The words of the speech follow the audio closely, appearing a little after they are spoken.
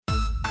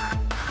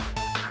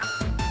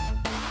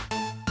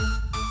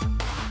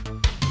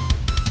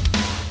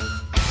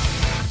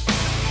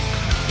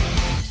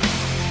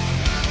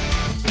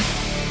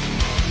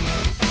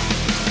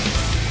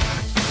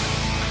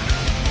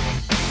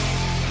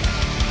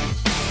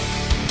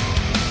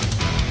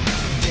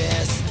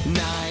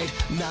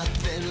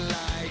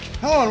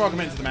Hello and welcome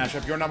into the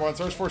Mashup, your number one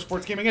source for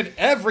sports gaming and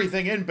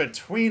everything in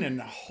between.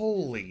 And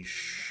holy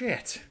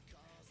shit,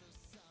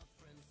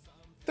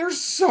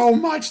 there's so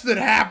much that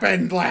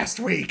happened last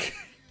week.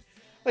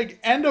 Like,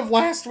 end of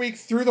last week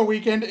through the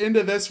weekend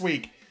into this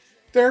week.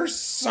 There's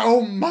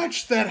so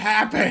much that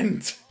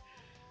happened.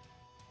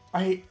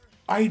 I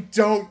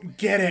don't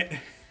get it.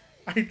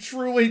 I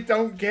truly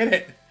don't get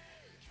it.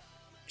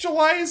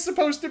 July is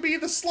supposed to be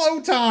the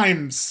slow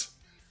times.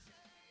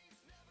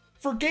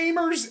 For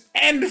gamers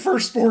and for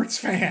sports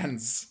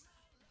fans.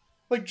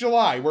 Like,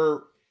 July,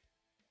 we're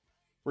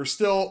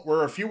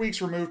a few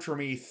weeks removed from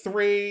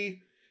E3.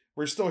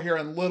 We're still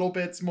hearing little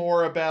bits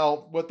more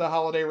about what the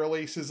holiday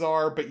releases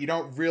are, but you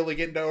don't really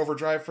get into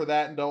overdrive for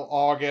that until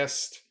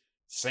August.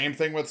 Same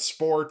thing with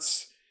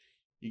sports.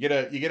 You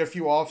get a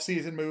few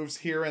off-season moves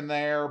here and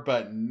there,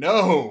 but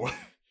no,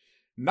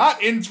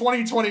 not in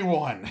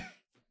 2021.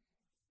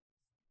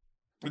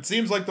 It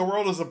seems like the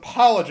world is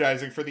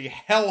apologizing for the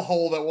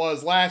hellhole that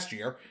was last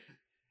year,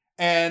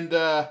 and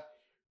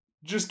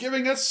just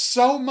giving us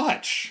so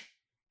much.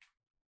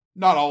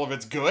 Not all of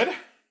it's good.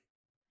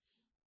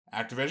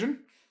 Activision.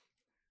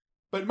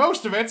 But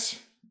most of it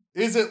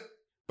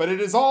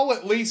is all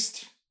at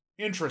least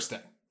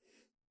interesting.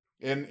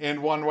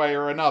 In one way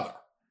or another.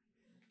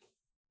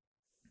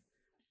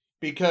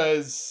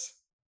 Because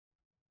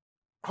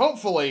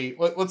hopefully,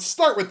 let's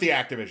start with the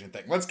Activision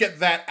thing. Let's get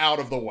that out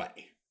of the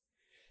way.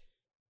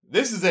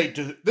 This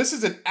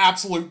is an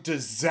absolute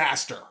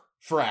disaster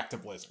for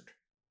Activision Blizzard.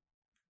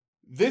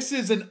 This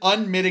is an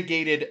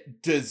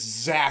unmitigated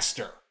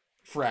disaster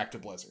for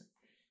Activision Blizzard.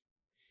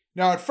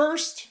 Now, at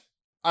first,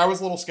 I was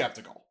a little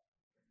skeptical.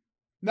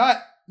 Not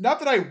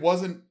that I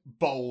wasn't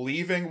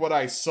believing what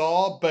I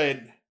saw, but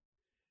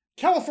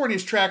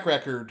California's track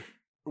record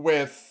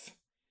with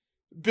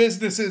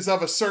businesses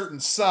of a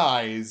certain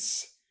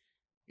size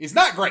is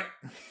not great.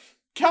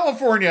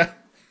 California,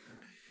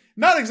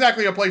 not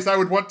exactly a place I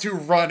would want to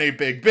run a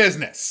big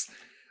business.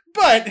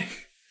 But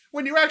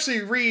when you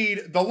actually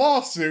read the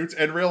lawsuit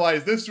and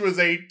realize this was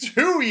a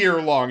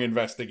 2-year-long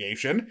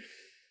investigation,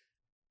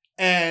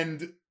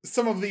 and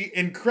some of the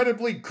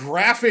incredibly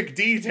graphic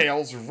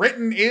details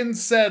written in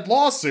said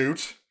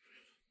lawsuit,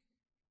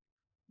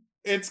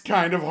 it's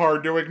kind of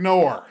hard to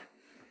ignore.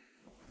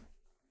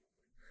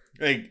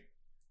 Like,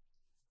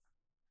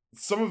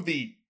 some of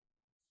the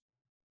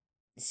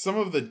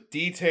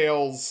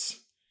details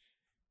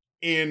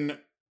in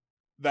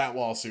that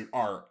lawsuit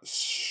are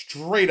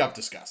straight up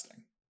disgusting.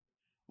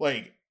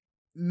 Like,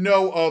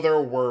 no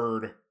other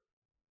word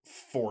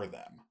for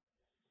them.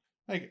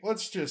 Like,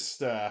 let's just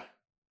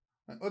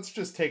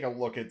take a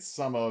look at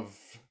some of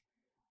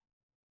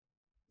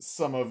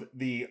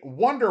the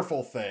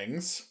wonderful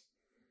things.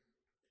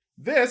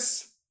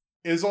 This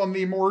is on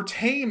the more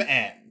tame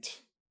end.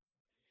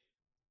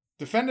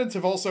 Defendants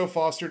have also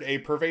fostered a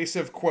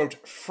pervasive,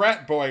 quote,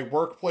 frat boy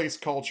workplace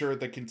culture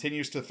that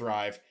continues to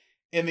thrive.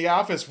 In the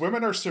office,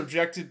 women are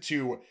subjected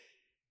to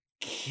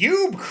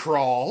cube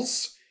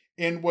crawls,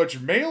 in which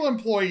male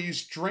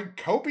employees drink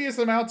copious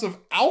amounts of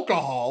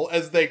alcohol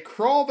as they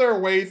crawl their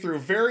way through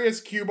various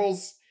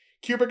cubicles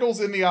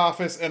in the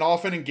office and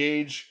often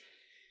engage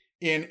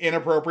in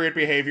inappropriate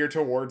behavior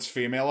towards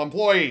female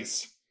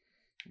employees.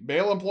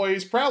 Male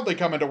employees proudly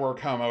come into work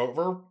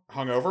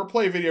hungover,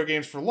 play video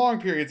games for long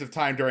periods of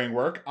time during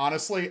work.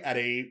 Honestly, at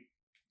a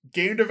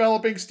game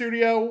developing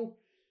studio,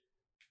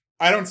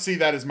 I don't see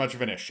that as much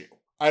of an issue.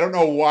 I don't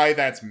know why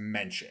that's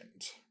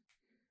mentioned.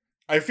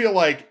 I feel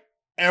like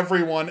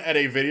everyone at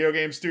a video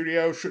game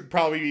studio should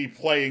probably be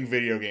playing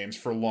video games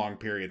for long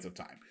periods of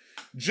time.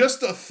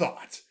 Just a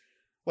thought.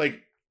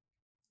 Like,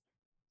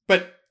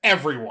 but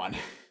everyone.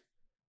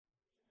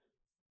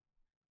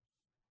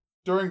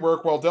 During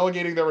work while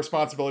delegating their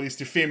responsibilities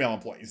to female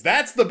employees.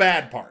 That's the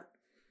bad part.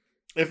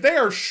 If they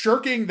are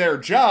shirking their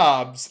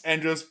jobs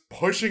and just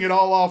pushing it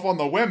all off on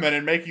the women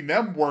and making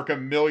them work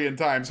 1,000,000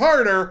 times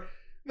harder,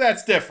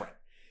 that's different.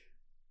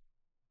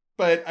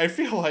 But I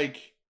feel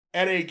like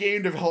at a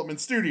game development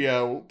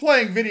studio,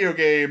 playing video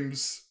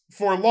games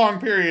for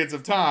long periods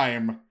of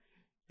time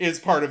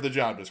is part of the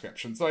job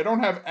description. So I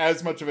don't have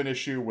as much of an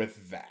issue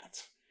with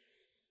that.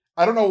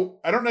 I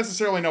don't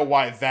necessarily know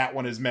why that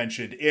one is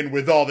mentioned in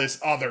with all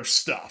this other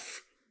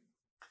stuff.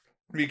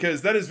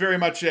 Because that is very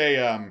much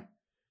a,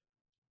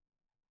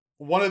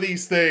 one of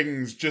these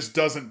things just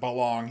doesn't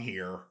belong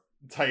here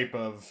type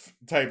of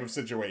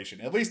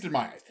situation. At least in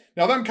my eyes.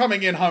 Now, them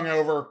coming in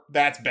hungover,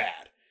 that's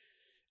bad.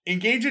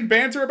 Engage in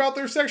banter about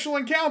their sexual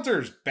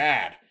encounters,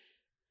 bad.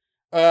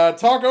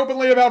 Talk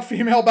openly about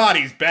female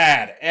bodies,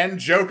 bad. And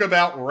joke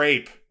about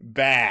rape,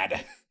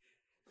 bad.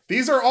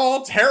 These are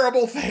all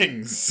terrible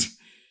things.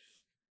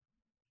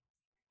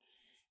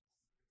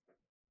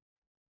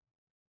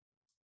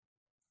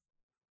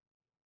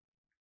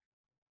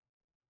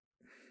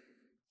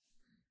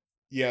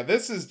 Yeah,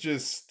 this is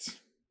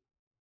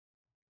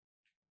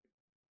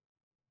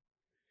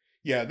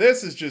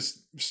just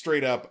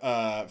straight up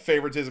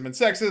favoritism and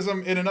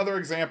sexism. In another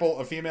example,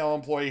 a female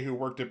employee who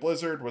worked at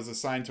Blizzard was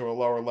assigned to a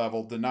lower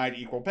level, denied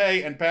equal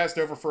pay, and passed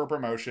over for a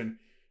promotion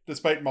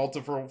despite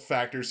multiple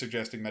factors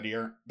suggesting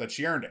that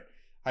she earned it.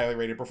 Highly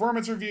rated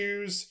performance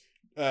reviews,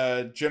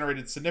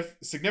 generated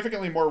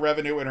significantly more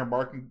revenue in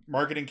her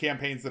marketing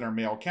campaigns than her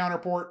male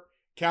counterpart,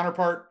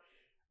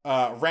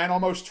 ran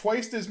almost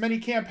twice as many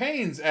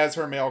campaigns as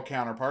her male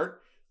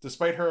counterpart.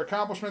 Despite her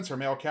accomplishments, her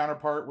male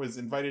counterpart was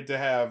invited to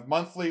have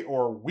monthly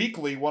or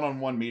weekly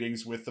one-on-one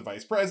meetings with the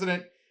vice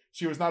president.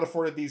 She was not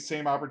afforded these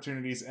same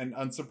opportunities and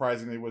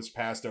unsurprisingly was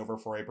passed over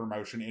for a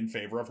promotion in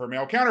favor of her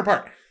male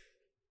counterpart.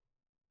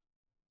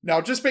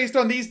 Now, just based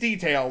on these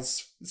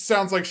details,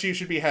 sounds like she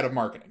should be head of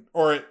marketing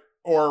or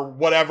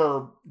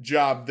whatever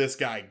job this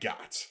guy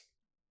got.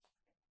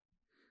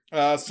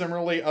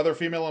 Similarly, other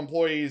female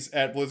employees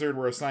at Blizzard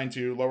were assigned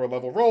to lower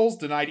level roles,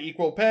 denied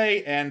equal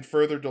pay, and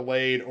further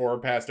delayed or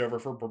passed over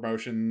for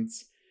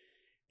promotions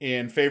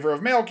in favor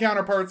of male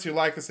counterparts who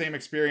lacked the same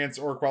experience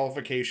or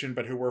qualification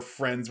but who were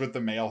friends with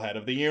the male head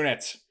of the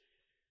unit.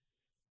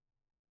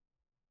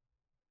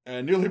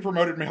 A newly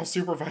promoted male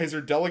supervisor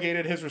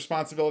delegated his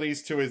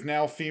responsibilities to his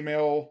now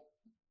female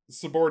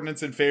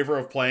subordinates in favor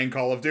of playing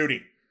Call of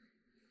Duty.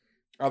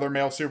 Other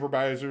male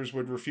supervisors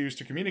would refuse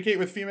to communicate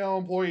with female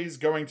employees,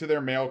 going to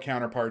their male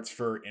counterparts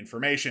for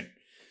information.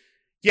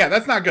 Yeah,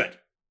 that's not good.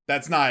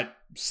 That's not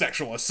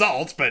sexual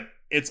assault, but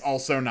it's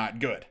also not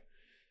good.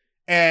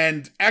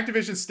 And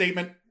Activision's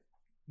statement,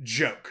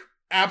 joke.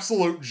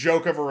 Absolute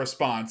joke of a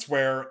response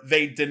where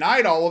they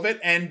denied all of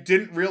it and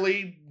didn't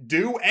really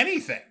do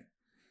anything.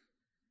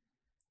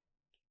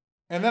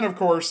 And then, of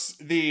course,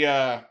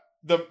 the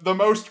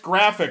most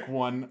graphic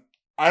one,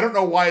 I don't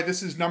know why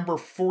this is number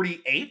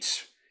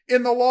 48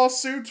 in the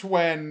lawsuit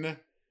when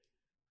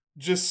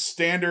just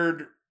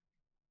standard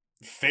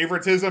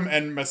favoritism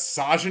and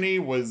misogyny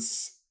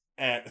was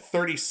at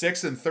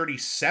 36 and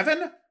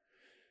 37.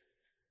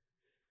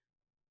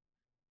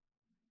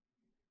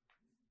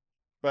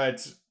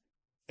 But,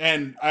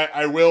 and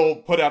I will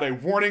put out a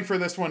warning for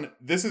this one.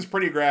 This is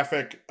pretty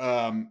graphic.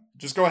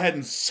 Just go ahead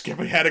and skip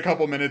ahead a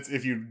couple minutes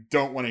if you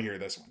don't want to hear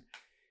this one.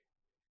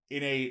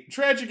 In a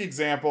tragic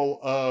example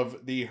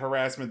of the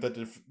harassment that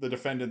the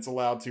defendants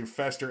allowed to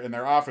fester in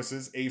their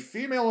offices, a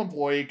female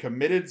employee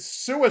committed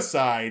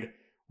suicide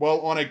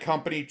while on a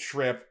company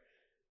trip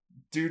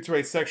due to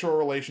a sexual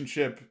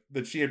relationship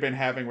that she had been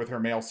having with her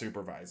male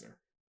supervisor.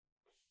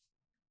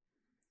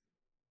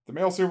 The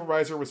male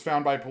supervisor was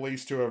found by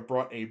police to have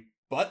brought a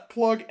butt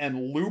plug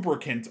and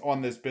lubricant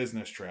on this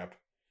business trip.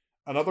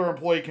 Another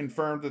employee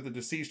confirmed that the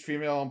deceased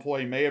female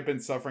employee may have been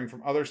suffering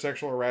from other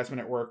sexual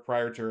harassment at work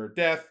prior to her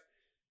death.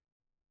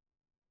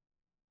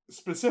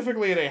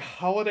 Specifically, at a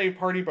holiday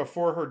party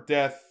before her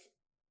death,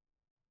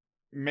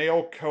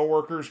 male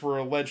coworkers were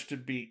alleged to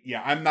be...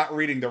 Yeah, I'm not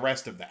reading the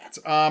rest of that.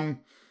 I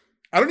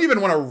don't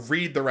even want to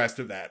read the rest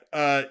of that.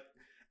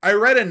 I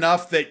read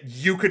enough that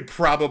you could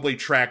probably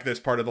track this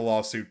part of the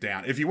lawsuit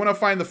down. If you want to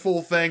find the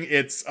full thing,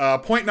 it's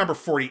point number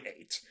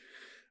 48.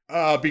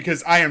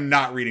 Because I am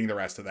not reading the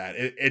rest of that.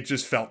 It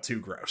just felt too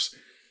gross.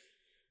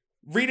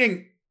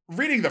 Reading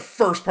the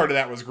first part of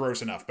that was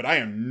gross enough, but I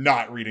am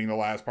not reading the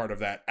last part of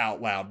that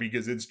out loud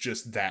because it's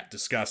just that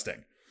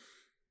disgusting.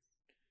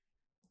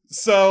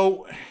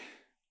 So,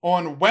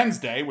 on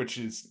Wednesday, which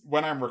is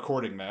when I'm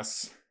recording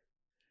this,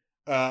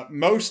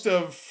 most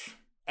of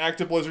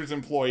Active Blizzard's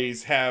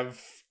employees have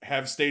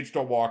staged a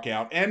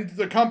walkout, and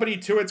the company,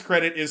 to its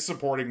credit, is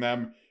supporting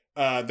them.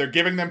 They're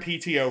giving them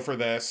PTO for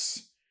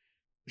this.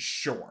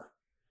 Sure.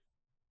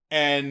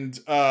 And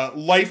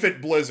Life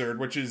at Blizzard,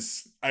 which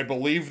is, I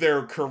believe,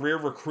 their career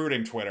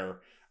recruiting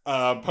Twitter,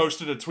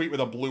 posted a tweet with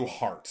a blue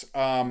heart.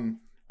 I'm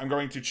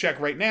going to check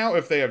right now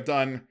if they have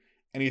done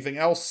anything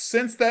else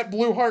since that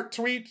blue heart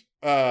tweet.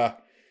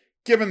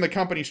 Given the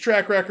company's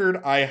track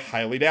record, I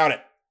highly doubt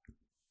it.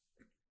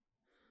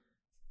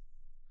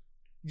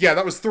 Yeah,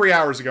 that was 3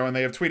 hours ago, and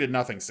they have tweeted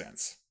nothing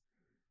since.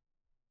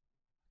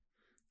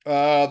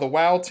 The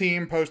WoW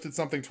team posted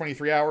something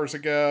 23 hours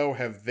ago.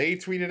 Have they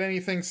tweeted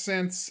anything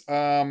since?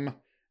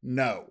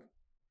 No.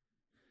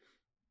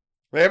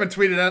 They haven't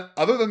tweeted,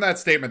 other than that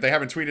statement, they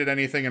haven't tweeted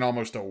anything in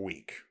almost a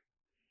week.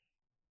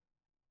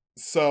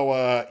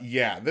 So,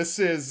 yeah, this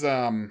is,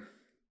 I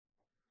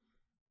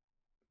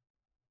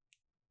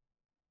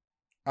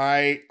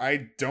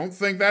don't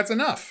think that's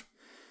enough.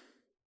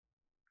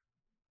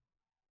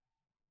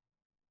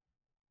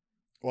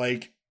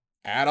 Like,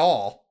 at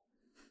all.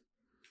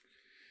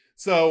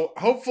 So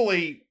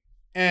hopefully,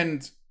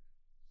 and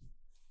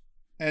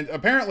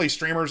apparently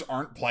streamers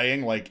aren't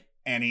playing like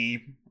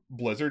any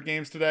Blizzard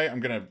games today. I'm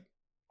gonna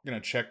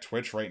check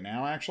Twitch right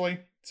now actually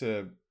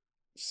to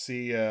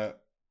see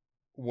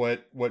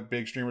what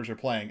big streamers are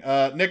playing.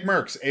 Nick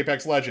Mercs,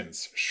 Apex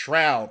Legends.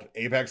 Shroud,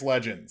 Apex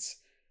Legends.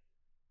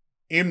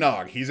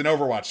 Imnog, he's an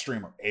Overwatch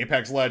streamer.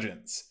 Apex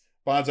Legends.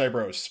 Bonsai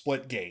Bros,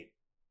 Splitgate.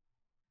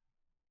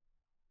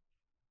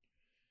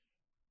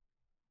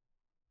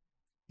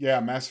 Yeah,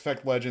 Mass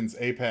Effect Legends,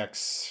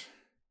 Apex,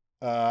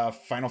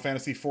 Final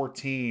Fantasy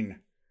 14.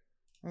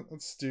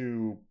 Let's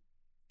do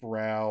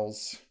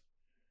browse.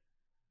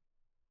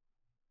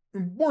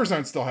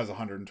 Warzone still has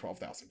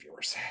 112,000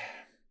 viewers.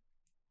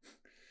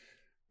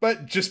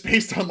 But just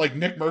based on like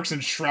Nick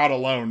Merckx's Shroud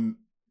alone,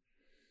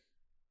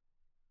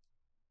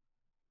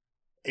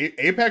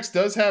 Apex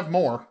does have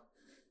more.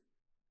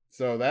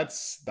 So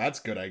that's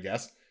good, I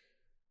guess.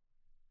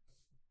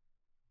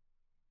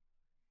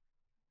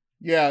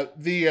 Yeah,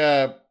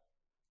 the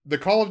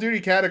Call of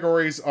Duty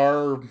categories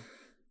are,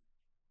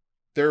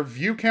 their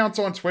view counts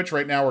on Twitch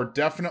right now are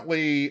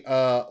definitely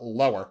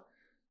lower.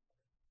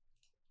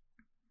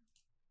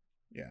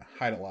 Yeah,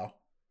 hide allow.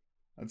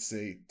 Let's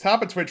see.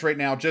 Top of Twitch right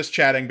now, just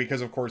chatting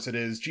because of course it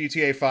is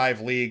GTA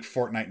 5, League,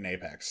 Fortnite, and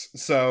Apex.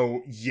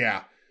 So,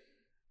 yeah.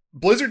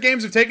 Blizzard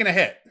games have taken a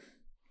hit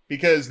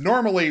because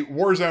normally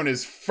Warzone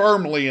is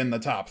firmly in the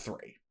top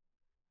 3.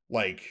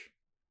 Like,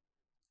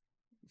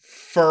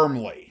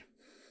 firmly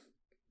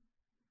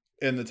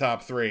in the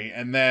top 3.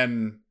 And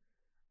then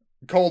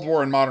Cold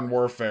War and Modern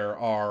Warfare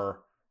are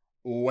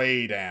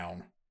way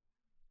down.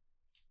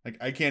 Like,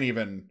 I can't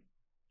even...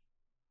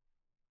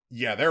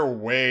 Yeah, they're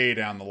way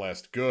down the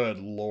list. Good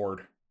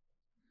lord.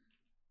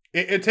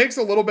 It takes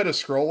a little bit of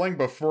scrolling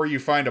before you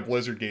find a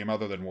Blizzard game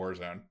other than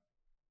Warzone.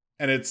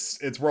 And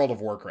it's World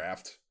of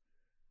Warcraft.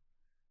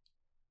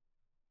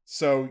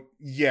 So,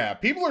 yeah,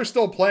 people are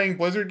still playing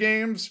Blizzard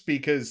games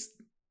because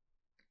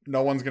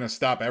no one's going to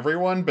stop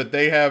everyone, but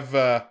they have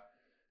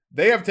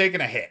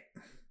taken a hit.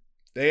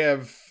 They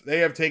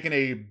have taken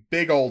a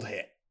big old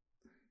hit.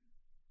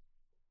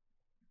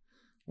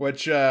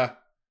 Which that's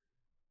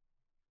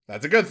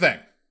a good thing.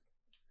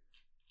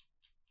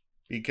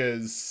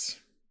 Because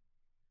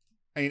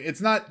I mean,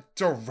 it's not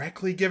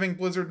directly giving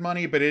Blizzard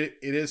money, but it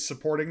is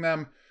supporting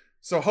them.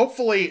 So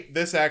hopefully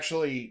this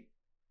actually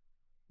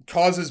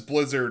causes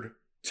Blizzard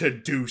to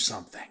do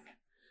something.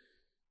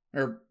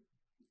 Or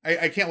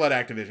I can't let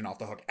Activision off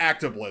the hook.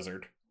 Acta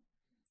Blizzard.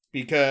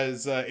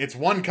 Because it's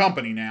one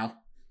company now.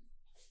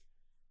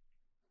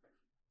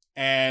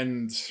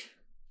 And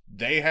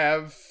they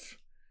have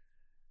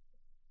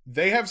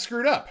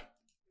screwed up.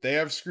 They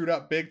have screwed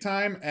up big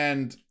time.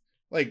 And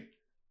like,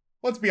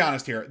 let's be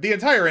honest here. The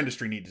entire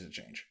industry needs to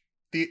change.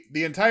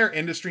 The entire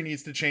industry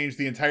needs to change.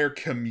 The entire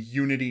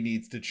community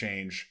needs to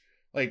change.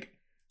 Like,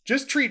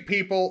 just treat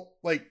people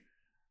like...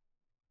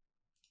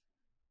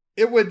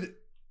 It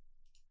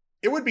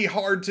would be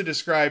hard to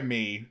describe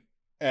me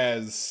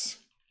as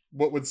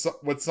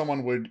what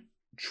someone would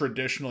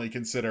traditionally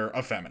consider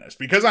a feminist,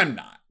 because I'm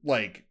not.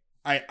 Like,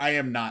 I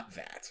am not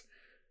that.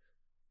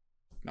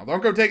 Now,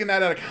 don't go taking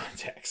that out of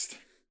context.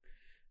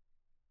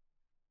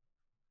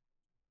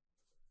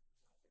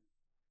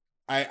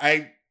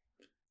 I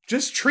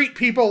just treat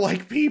people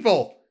like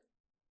people.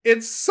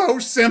 It's so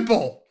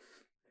simple.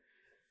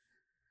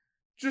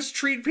 Just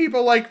treat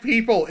people like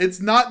people. It's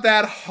not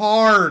that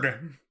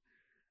hard.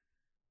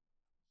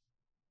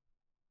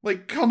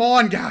 Like, come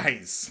on,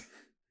 guys.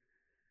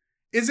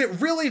 Is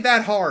it really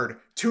that hard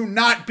to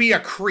not be a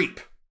creep?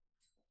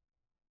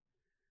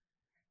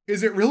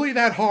 Is it really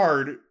that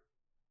hard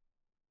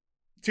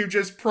to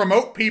just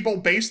promote people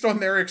based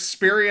on their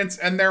experience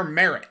and their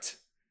merit?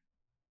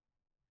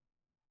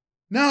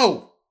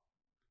 No.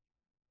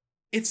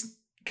 It's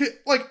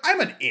like, I'm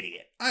an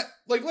idiot.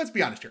 Let's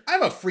be honest here.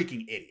 I'm a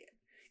freaking idiot.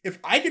 If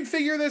I can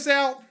figure this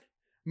out,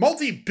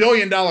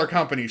 multi-billion-dollar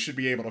companies should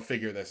be able to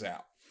figure this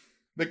out.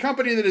 The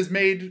company that has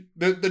made,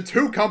 the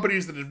two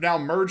companies that have now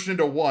merged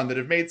into one, that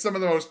have made some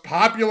of the most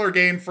popular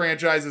game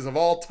franchises of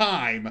all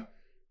time,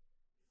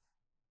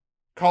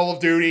 Call of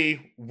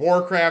Duty,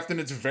 Warcraft and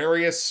its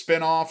various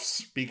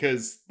spin-offs,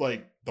 because,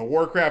 like, the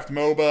Warcraft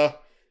MOBA,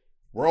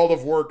 World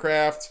of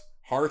Warcraft,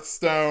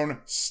 Hearthstone,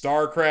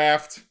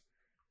 StarCraft,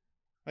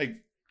 like,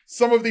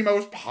 some of the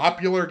most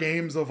popular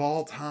games of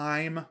all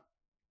time.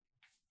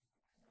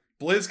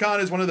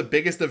 BlizzCon is one of the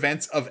biggest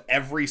events of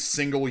every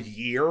single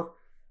year.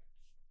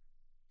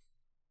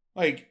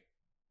 Like,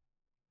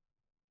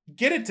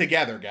 get it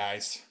together,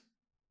 guys.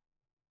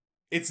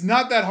 It's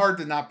not that hard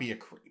to not be a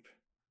creep.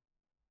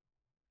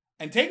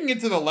 And taking it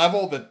to the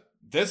level that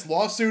this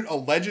lawsuit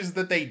alleges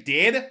that they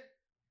did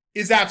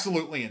is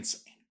absolutely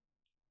insane.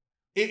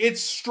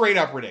 It's straight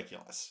up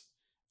ridiculous.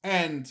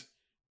 And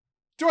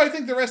do I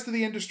think the rest of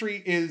the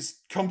industry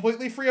is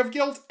completely free of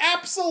guilt?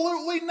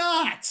 Absolutely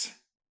not.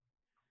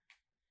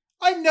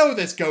 I know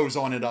this goes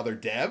on at other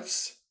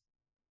devs.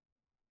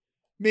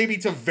 Maybe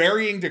to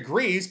varying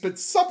degrees, but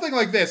something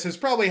like this has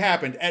probably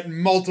happened at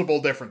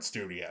multiple different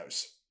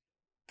studios.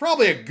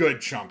 Probably a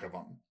good chunk of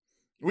them.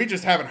 We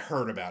just haven't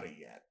heard about it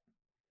yet.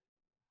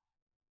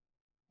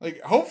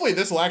 Like, hopefully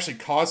this will actually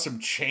cause some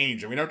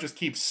change, and we don't just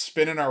keep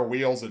spinning our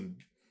wheels and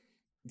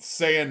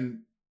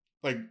saying,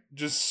 like,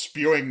 just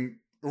spewing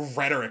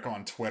rhetoric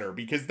on Twitter,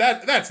 because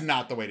that's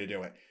not the way to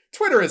do it.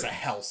 Twitter is a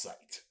hell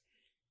site.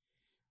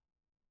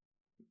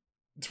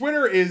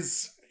 Twitter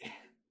is,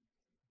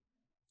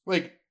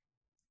 like,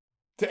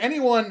 to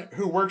anyone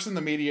who works in the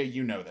media,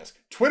 you know this.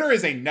 Twitter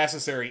is a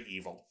necessary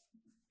evil.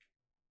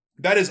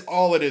 That is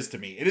all it is to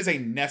me. It is a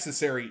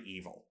necessary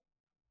evil.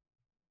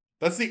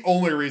 That's the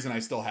only reason I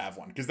still have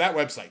one, because that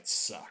website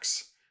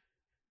sucks.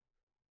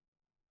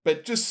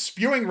 But just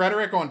spewing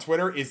rhetoric on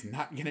Twitter is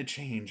not going to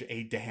change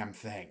a damn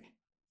thing.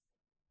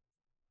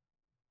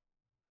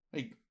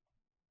 Like,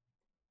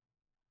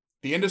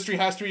 The industry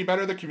has to be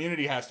better. The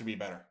community has to be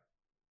better.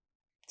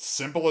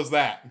 Simple as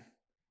that.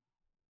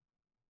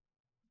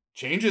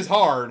 Change is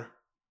hard,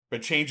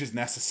 but change is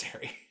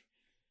necessary.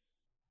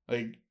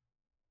 Like,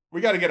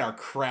 we got to get our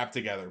crap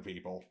together,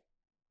 people.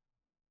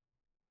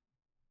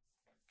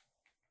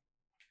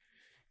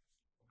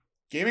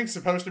 Gaming's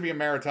supposed to be a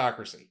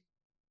meritocracy.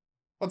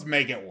 Let's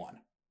make it one.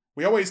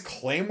 We always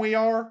claim we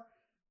are.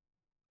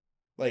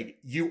 Like,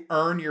 you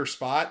earn your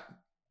spot,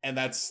 and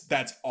that's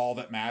all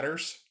that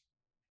matters.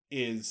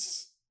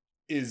 Is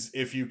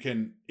if you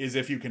can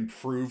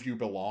prove you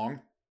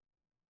belong.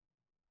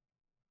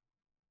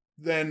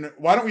 Then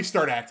why don't we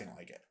start acting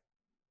like it?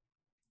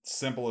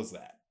 Simple as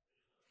that.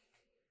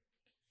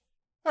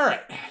 All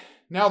right.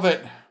 Now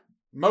that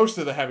most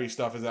of the heavy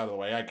stuff is out of the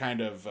way, I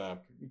kind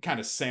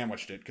of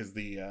sandwiched it because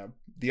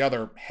the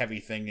other heavy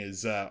thing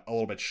is a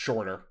little bit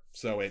shorter,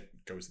 so it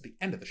goes at the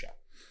end of the show.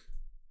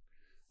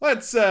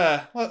 Let's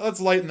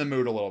lighten the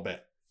mood a little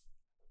bit.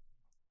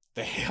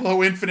 The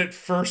Halo Infinite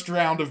first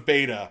round of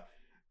beta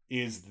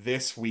is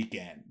this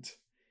weekend,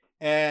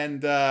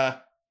 and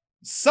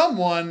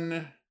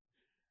someone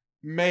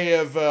may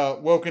have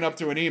woken up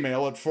to an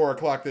email at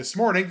 4:00 this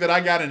morning that I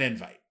got an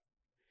invite.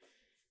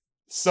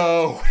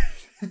 So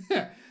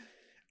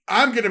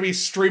I'm going to be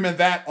streaming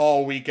that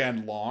all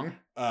weekend long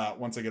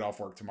once I get off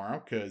work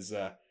tomorrow, because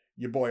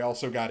your boy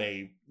also got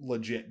a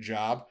legit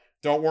job.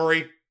 Don't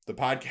worry, the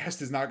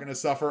podcast is not going to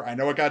suffer. I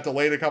know it got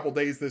delayed a couple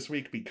days this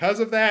week because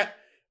of that,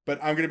 but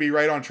I'm going to be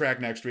right on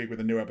track next week with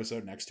a new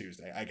episode next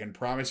Tuesday. I can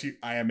promise you,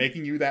 I am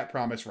making you that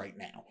promise right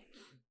now.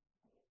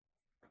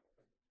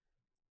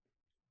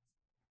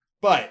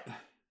 But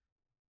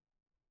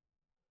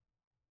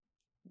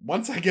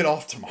once I get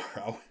off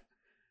tomorrow,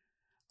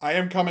 I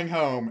am coming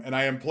home and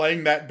I am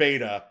playing that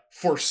beta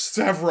for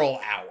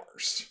several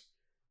hours.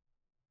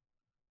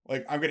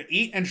 Like, I'm going to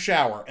eat and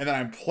shower, and then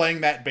I'm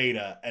playing that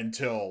beta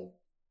until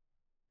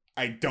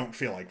I don't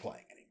feel like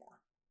playing anymore.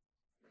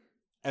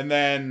 And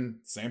then,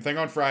 same thing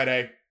on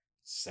Friday,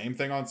 same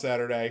thing on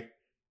Saturday,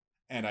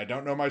 and I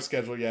don't know my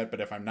schedule yet,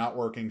 but if I'm not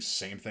working,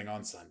 same thing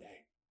on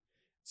Sunday.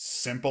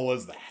 Simple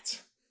as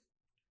that.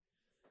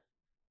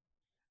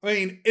 I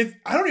mean,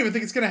 I don't even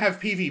think it's going to have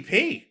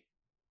PvP.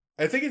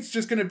 I think it's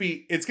just going to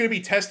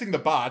be testing the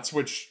bots,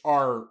 which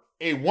are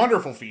a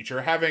wonderful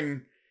feature.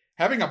 Having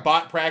a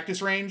bot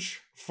practice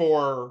range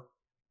for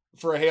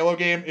a Halo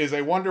game is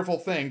a wonderful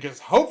thing, because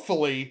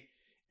hopefully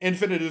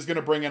Infinite is going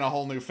to bring in a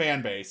whole new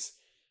fan base.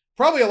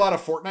 Probably a lot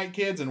of Fortnite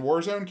kids and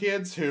Warzone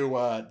kids who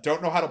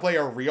don't know how to play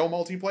a real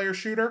multiplayer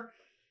shooter,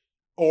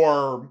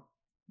 or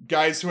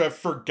guys who have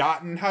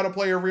forgotten how to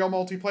play a real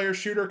multiplayer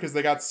shooter because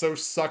they got so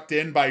sucked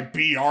in by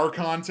BR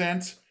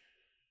content.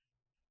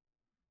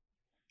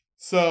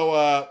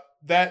 So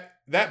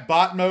that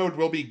bot mode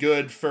will be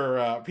good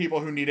for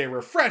people who need a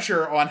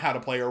refresher on how to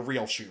play a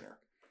real shooter.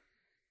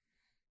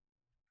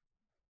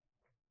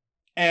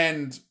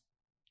 And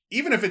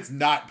even if it's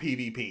not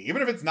PvP,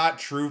 even if it's not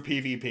true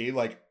PvP,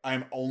 like,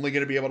 I'm only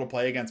going to be able to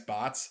play against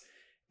bots,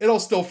 it'll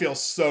still feel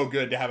so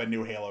good to have a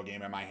new Halo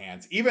game in my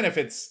hands. Even if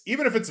it's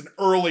an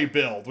early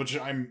build, which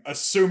I'm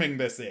assuming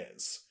this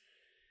is.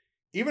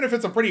 Even if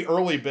it's a pretty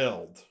early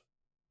build,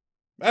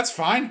 that's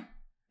fine.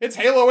 It's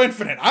Halo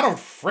Infinite. I don't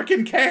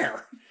freaking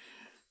care.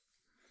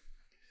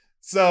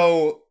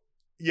 So,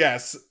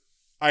 yes,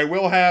 I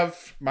will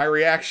have my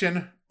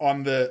reaction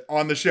on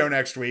the show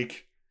next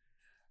week.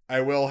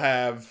 I will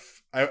have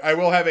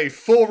a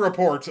full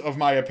report of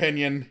my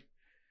opinion,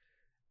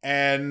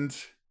 and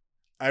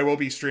I will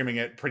be streaming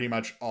it pretty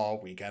much all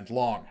weekend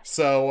long.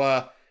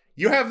 So,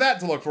 you have that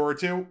to look forward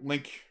to.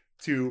 Link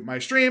to my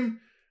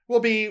stream will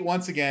be,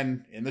 once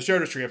again, in the show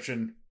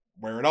description,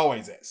 where it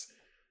always is.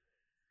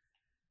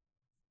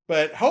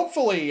 But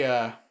hopefully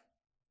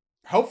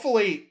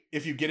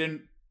if you get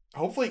in,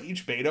 hopefully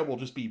each beta will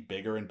just be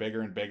bigger and bigger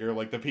and bigger.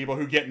 Like, the people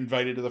who get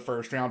invited to the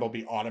first round will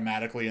be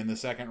automatically in the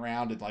second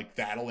round, and like,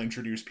 that'll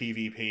introduce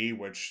PvP,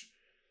 which,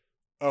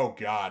 oh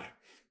god.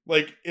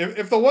 Like,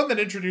 if the one that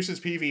introduces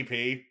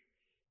PvP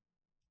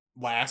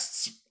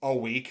lasts a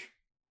week,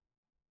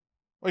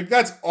 like,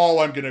 that's all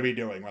I'm going to be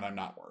doing when I'm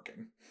not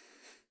working.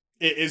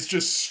 It is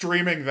just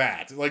streaming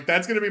that. Like,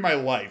 that's going to be my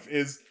life,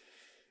 is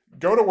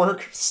go to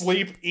work,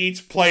 sleep,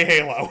 eat, play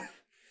Halo.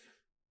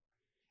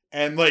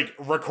 And, like,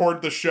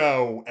 record the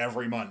show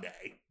every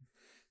Monday.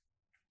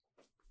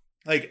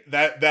 Like,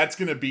 that's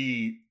going to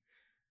be...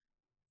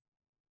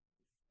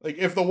 Like,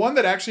 if the one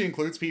that actually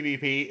includes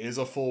PvP is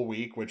a full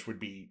week, which would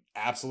be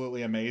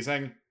absolutely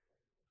amazing,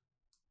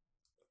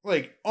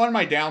 like, on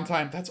my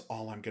downtime, that's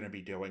all I'm going to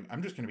be doing.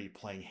 I'm just going to be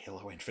playing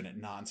Halo Infinite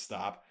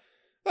nonstop.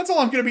 That's all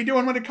I'm going to be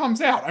doing when it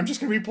comes out. I'm just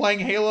going to be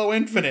playing Halo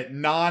Infinite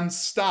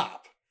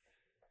nonstop.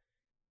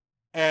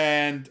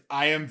 And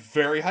I am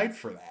very hyped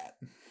for that.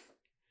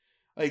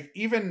 Like,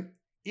 even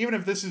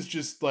if this is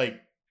just,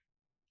 like,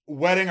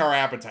 whetting our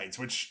appetites,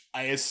 which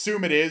I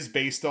assume it is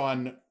based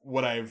on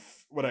what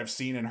I've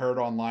seen and heard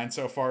online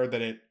so far,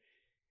 that it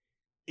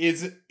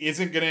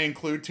isn't going to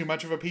include too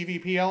much of a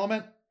PvP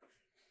element.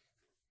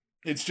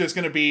 It's just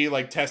going to be,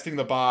 like, testing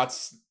the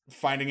bots,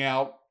 finding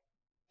out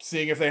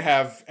seeing if they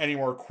have any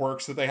more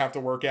quirks that they have to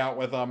work out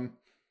with them.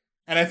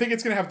 And I think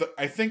it's going to have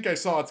I think I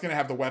saw it's going to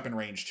have the weapon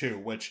range too,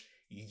 which,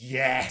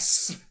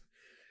 yes!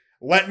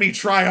 Let me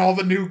try all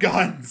the new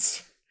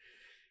guns!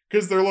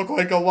 Because there look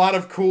like a lot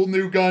of cool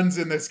new guns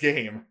in this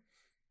game.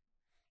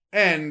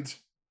 And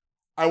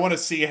I want to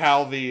see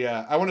how the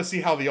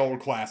old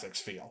classics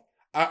feel.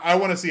 I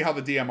want to see how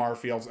the DMR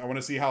feels. I want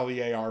to see how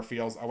the AR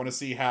feels. I want to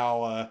see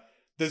how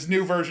this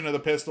new version of the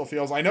pistol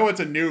feels. I know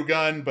it's a new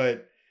gun,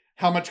 but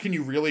how much can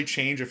you really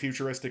change a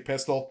futuristic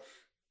pistol?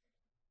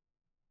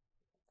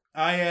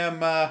 I'm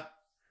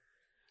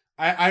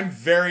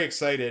very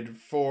excited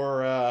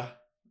for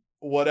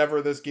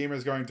whatever this game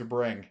is going to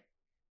bring.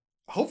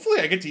 Hopefully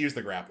I get to use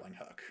the grappling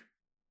hook.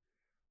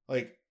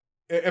 Like,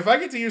 if I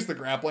get to use the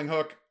grappling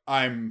hook,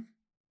 I'm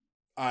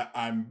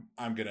gonna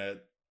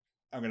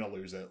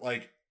lose it.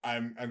 Like,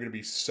 I'm gonna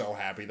be so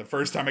happy the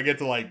first time I get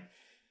to, like,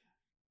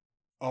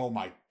 oh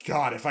my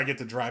god, if I get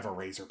to drive a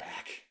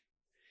Razorback.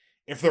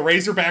 If the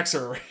Razorbacks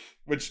are,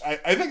 which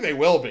I think they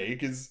will be,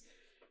 because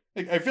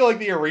like, I feel like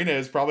the arena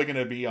is probably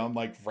gonna be on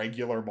like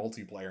regular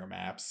multiplayer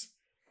maps.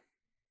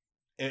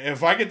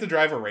 If I get to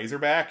drive a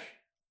Razorback,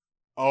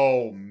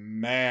 oh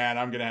man,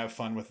 I'm gonna have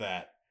fun with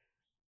that.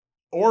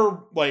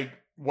 Or like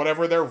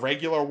whatever their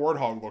regular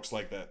Warthog looks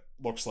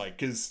like,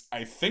 because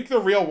I think the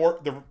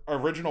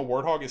original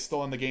Warthog is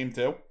still in the game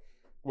too,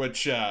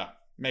 which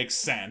makes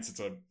sense. It's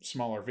a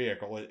smaller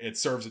vehicle. It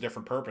serves a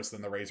different purpose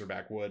than the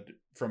Razorback would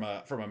from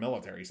a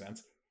military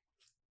sense.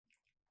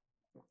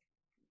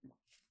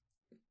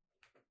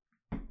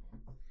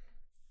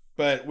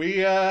 But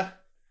we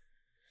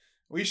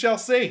shall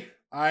see.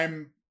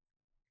 I'm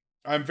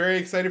very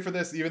excited for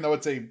this, even though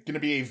it's going to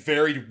be a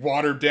very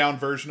watered down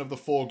version of the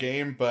full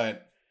game,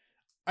 but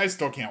I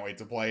still can't wait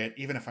to play it,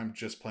 even if I'm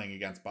just playing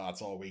against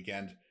bots all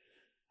weekend.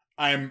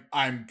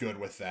 I'm good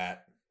with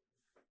that.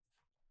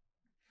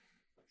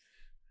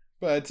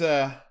 But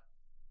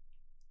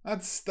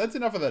that's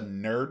enough of the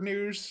nerd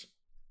news.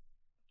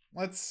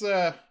 Let's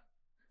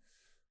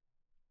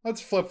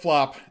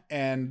flip-flop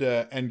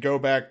and go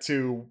back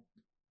to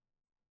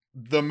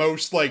the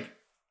most like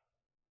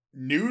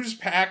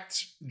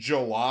news-packed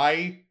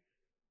July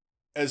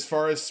as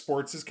far as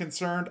sports is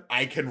concerned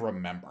I can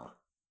remember.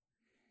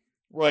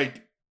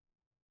 Like,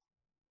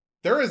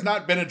 there has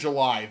not been a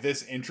July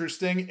this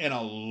interesting in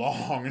a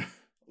long,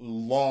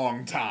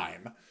 long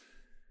time.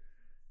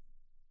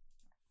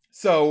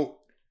 So,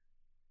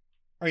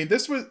 I mean,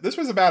 this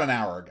was about an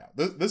hour ago.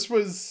 This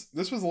was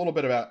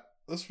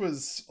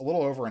a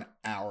little over an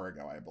hour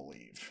ago, I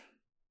believe.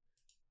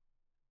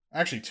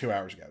 Actually, 2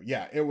 hours ago.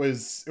 Yeah, it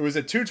was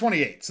at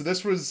 2:28. So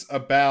this was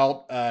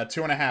about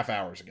 2.5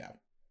 hours ago.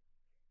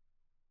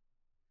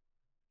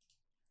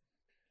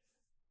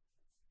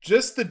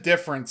 Just the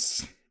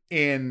difference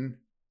in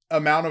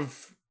amount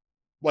of,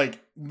 like,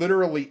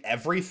 literally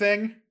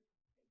everything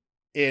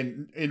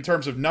in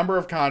terms of number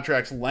of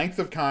contracts, length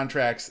of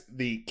contracts,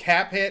 the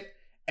cap hit,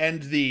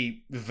 and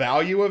the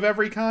value of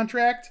every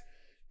contract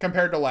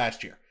compared to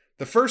last year.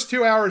 The first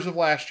 2 hours of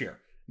last year,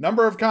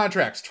 number of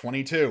contracts,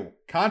 22.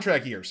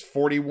 Contract years,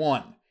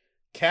 41.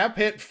 Cap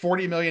hit,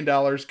 $40 million.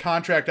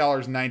 Contract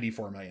dollars,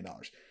 $94 million.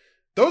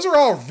 Those are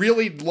all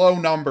really low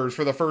numbers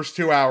for the first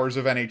 2 hours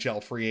of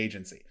NHL free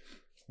agency.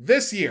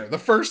 This year, the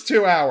first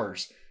 2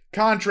 hours,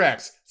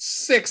 contracts,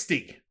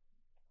 60.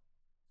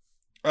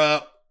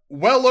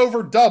 Well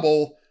over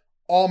double,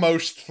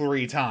 almost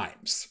 3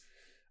 times.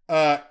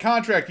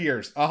 Contract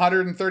years,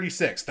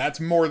 136. That's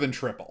more than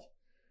triple.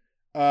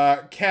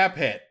 Cap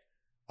hit,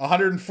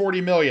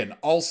 140 million,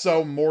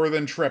 also more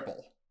than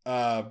triple.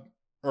 Yeah,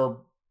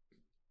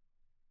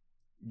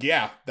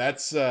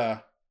 that's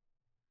God,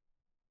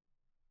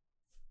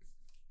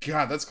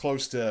 that's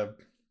close to,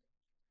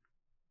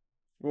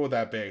 what would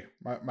that be?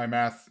 My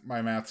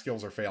math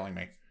skills are failing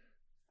me.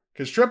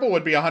 Because triple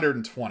would be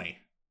 120.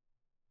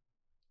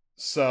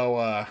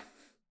 So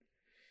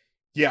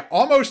yeah,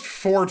 almost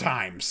 4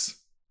 times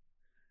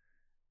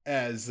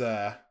as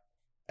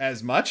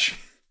much.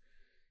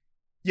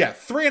 Yeah,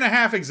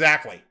 3.5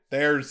 exactly.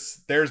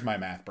 There's my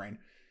math brain.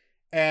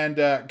 And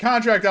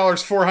contract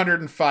dollars,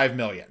 405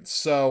 million.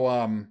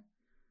 So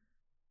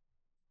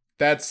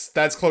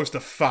that's close to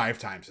 5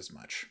 times as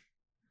much.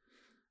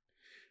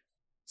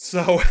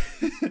 So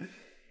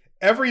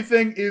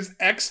everything is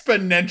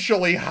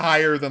exponentially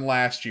higher than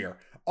last year.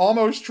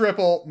 Almost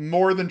triple,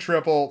 more than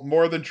triple,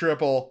 more than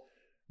triple,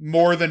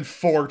 more than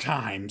 4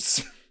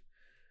 times.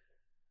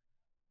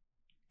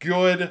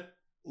 Good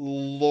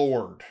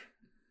Lord.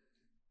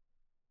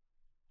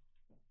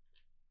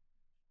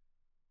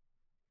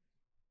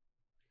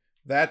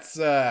 That's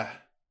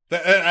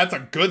that's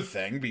a good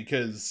thing,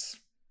 because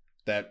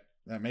that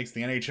makes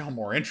the NHL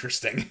more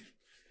interesting.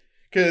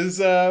 Because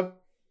the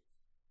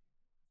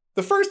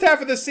first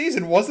half of this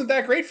season wasn't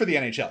that great for the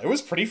NHL. It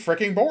was pretty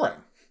freaking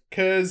boring.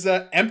 Because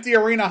empty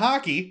arena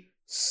hockey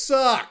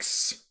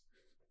sucks.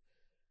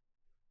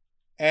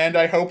 And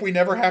I hope we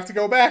never have to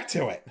go back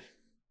to it.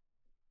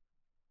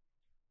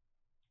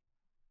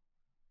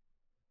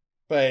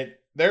 But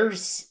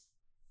there's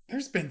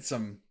been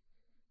some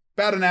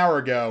about an hour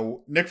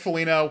ago, Nick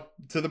Foligno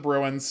to the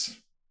Bruins.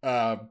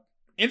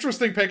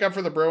 Interesting pickup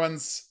for the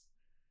Bruins,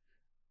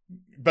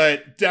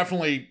 but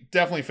definitely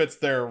fits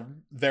their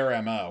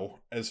MO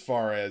as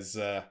far as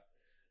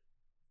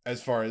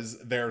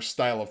their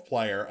style of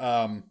player.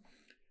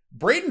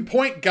 Brayden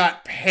Point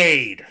got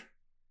paid,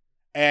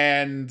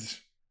 and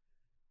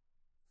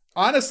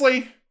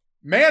honestly,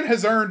 man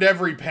has earned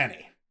every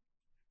penny.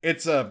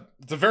 It's a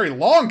very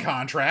long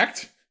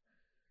contract.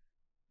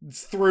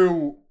 It's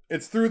through the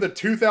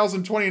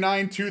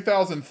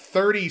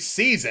 2029-2030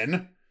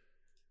 season.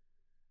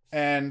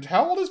 And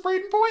how old is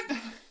Brayden Point?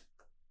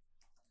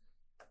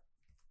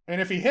 And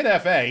if he hit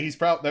FA,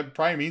 that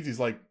probably means he's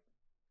like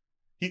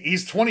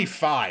he's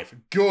 25.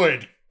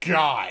 Good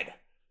God.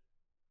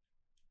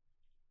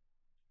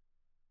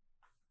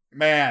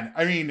 Man,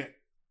 I mean,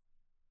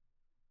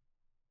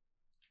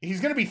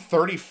 he's going to be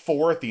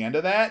 34 at the end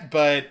of that,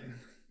 but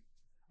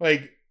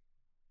like,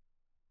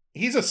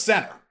 he's a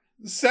center.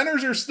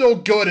 Centers are still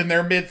good in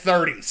their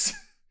mid-30s.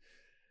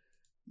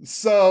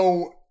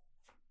 So,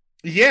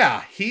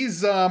 yeah,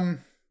 he's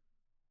going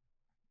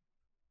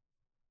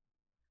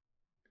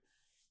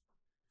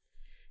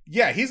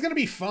to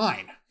be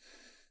fine.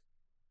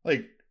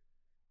 Like,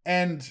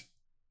 and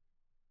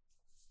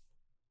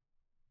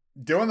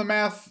doing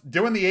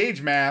the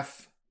age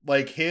math,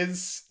 like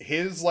his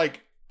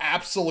like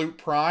absolute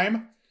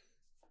prime,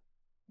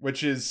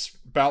 which is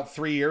about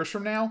 3 years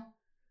from now,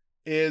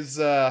 is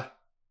and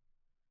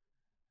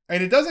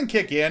it doesn't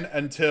kick in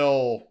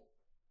until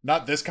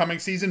not this coming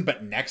season,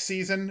 but next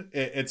season.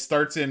 It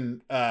starts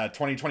in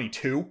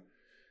 2022.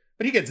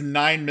 But he gets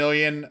 $9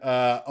 million,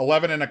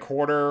 11 and a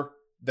quarter,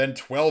 then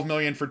 12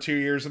 million for 2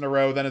 years in a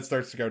row. Then it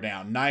starts to go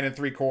down. 9 and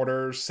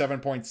 3/4,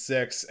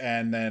 7.6,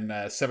 and then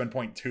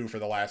 7.2 for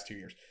the last 2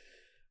 years.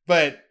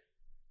 But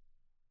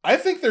I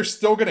think they're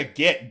still gonna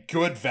get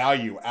good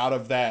value out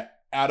of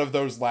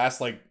those last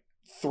like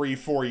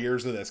 3-4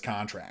 years of this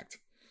contract.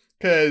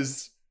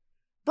 Because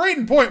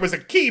Brayden Point was a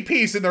key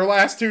piece in their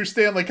last 2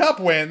 Stanley Cup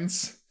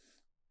wins.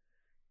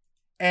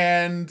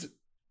 And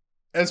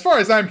as far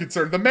as I'm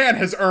concerned, the man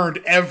has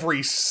earned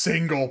every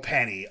single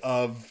penny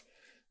of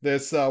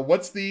this.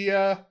 What's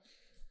the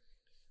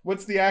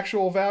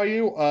actual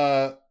value?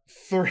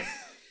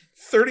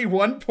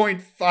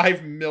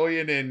 31.5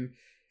 million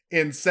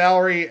in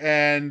salary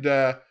and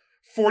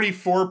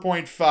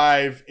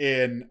 44.5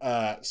 in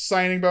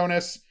signing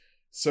bonus.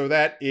 So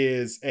that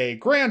is a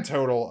grand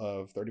total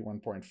of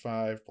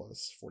 31.5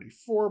 plus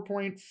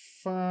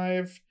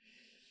 44.5.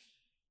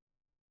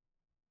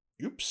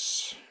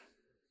 Oops.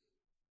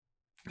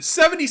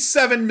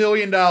 $77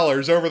 million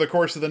over the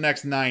course of the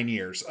next 9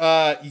 years.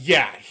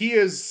 Yeah, he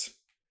is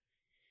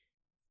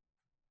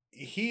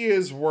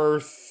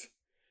worth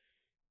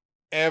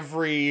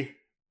every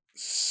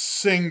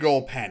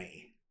single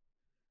penny.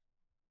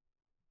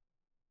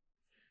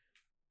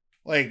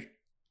 Like,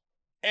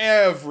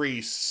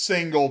 every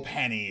single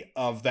penny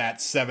of that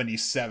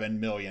 $77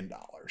 million.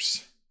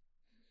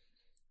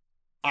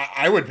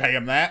 I would pay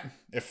him that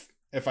if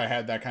I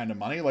had that kind of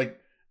money. Like,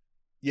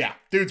 yeah,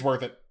 dude's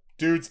worth it.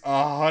 Dude's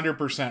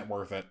 100%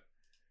 worth it.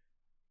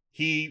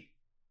 He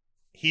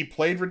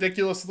played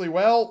ridiculously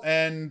well,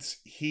 and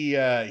he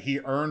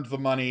earned the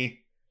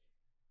money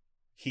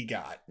he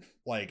got.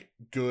 Like,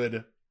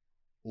 good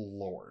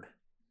Lord.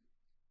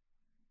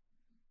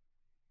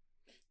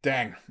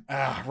 Dang.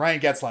 Ryan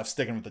Getzlaf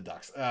sticking with the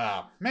Ducks.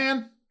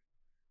 Man.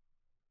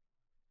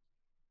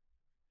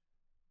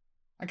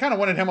 I kind of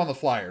wanted him on the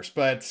Flyers,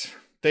 but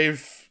I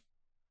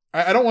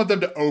don't want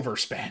them to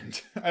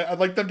overspend. I'd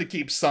like them to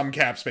keep some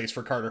cap space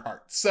for Carter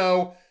Hart.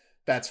 So,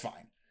 that's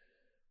fine.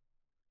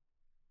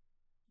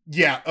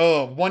 Yeah,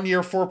 1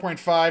 year,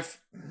 4.5.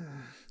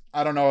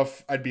 I don't know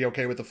if I'd be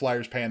okay with the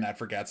Flyers paying that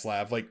for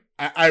Getzlaf. Like,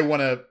 I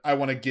want to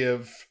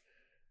give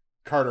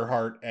Carter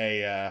Hart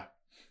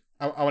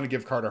I want to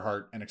give Carter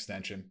Hart an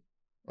extension.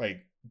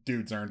 Like,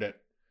 dude's earned it.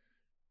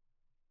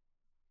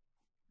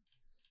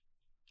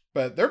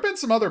 But there have been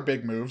some other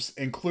big moves,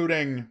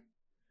 including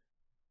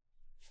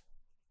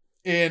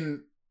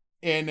in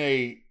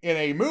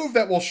a move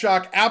that will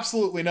shock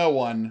absolutely no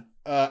one.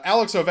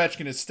 Alex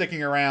Ovechkin is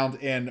sticking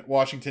around in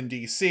Washington,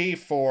 D.C.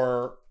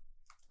 for,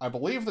 I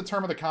believe the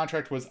term of the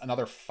contract was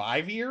another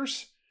 5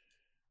 years,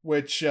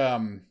 which,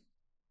 5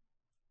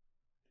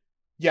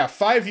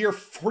 year,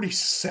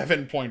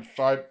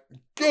 47.5.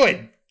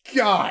 Good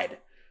God.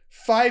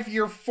 5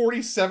 year,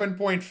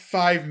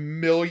 $47.5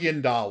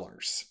 million.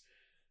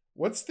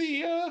 What's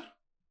the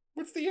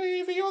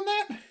AAV on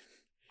that?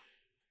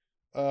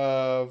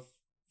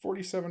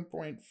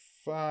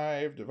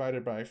 47.5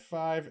 divided by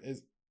 5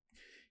 is,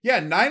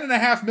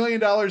 $9.5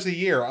 million a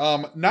year.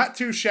 Not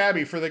too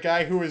shabby for the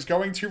guy who is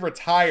going to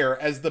retire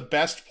as the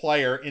best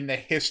player in the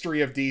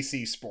history of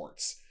DC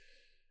sports.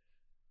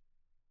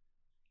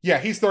 Yeah,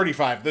 he's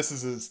 35. This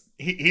is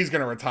he's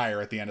going to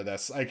retire at the end of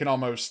this. I can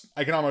almost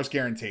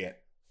guarantee it.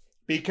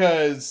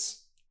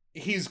 Because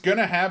he's going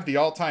to have the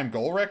all-time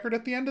goal record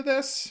at the end of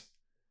this.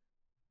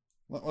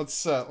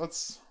 Let's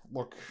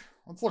look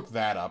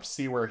that up.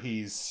 See where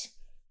he's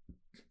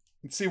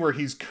Let's see where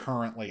he's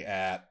currently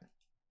at.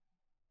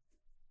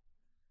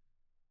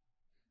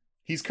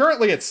 He's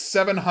currently at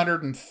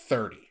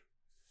 730.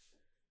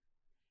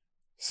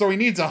 So he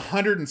needs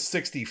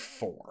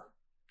 164.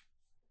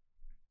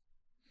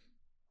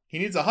 He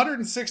needs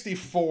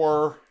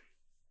 164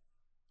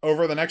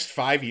 over the next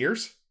 5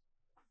 years.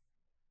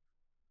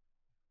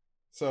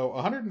 So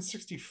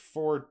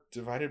 164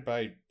 divided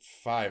by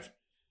 5.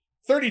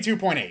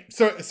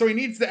 32.8. So he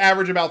needs to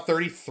average about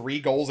 33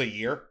 goals a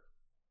year.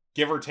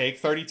 Give or take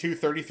 32,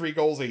 33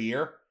 goals a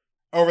year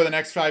over the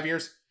next 5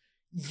 years.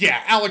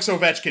 Yeah, Alex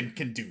Ovechkin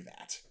can do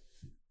that.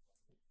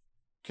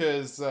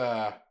 Because,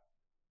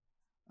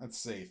 let's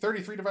see,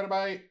 33 divided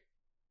by,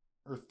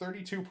 or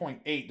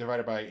 32.8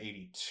 divided by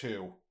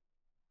 82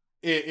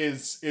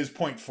 is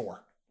 0.4.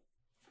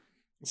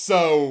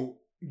 So,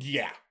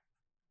 yeah.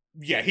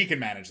 Yeah, he can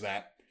manage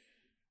that.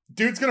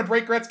 Dude's going to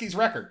break Gretzky's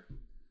record.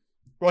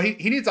 Well,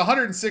 he needs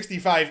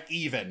 165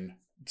 even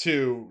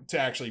to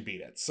actually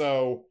beat it.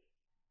 So,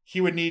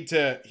 he would need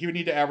to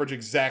average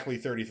exactly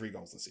 33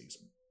 goals a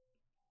season.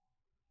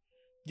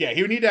 Yeah,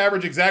 he would need to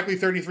average exactly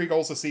 33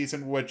 goals a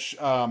season, which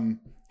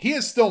he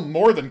is still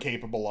more than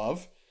capable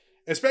of,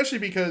 especially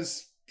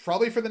because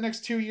probably for the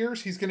next 2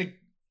 years, he's going to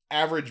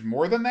average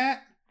more than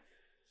that.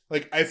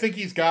 Like, I think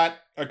he's got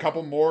a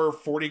couple more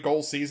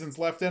 40-goal seasons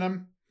left in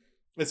him,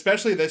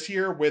 especially this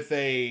year with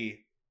a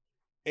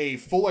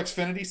full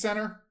Xfinity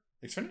Center.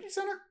 Xfinity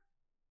Center?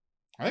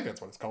 I think that's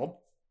what it's called.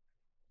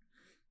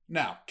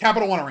 No,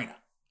 Capital One Arena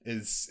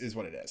is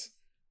what it is.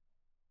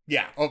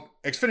 Yeah,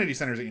 Xfinity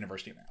Center is at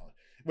University of Maryland.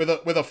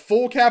 With a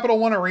full Capital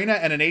One Arena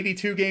and an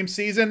 82-game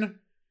season,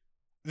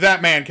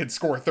 that man could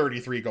score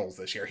 33 goals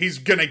this year. He's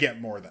going to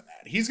get more than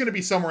that. He's going to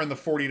be somewhere in the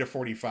 40 to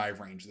 45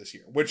 range this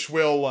year, which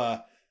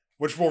will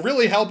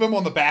really help him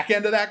on the back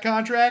end of that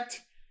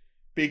contract,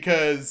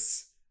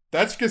 because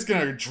that's just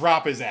going to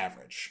drop his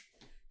average.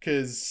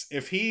 Because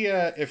if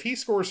he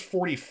scores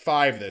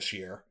 45 this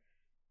year,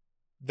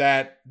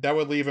 that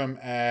would leave him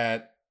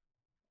at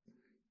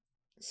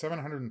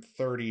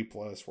 730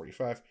 plus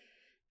 45.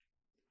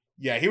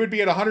 Yeah, he would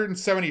be at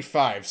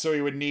 175, so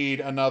he would need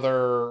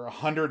another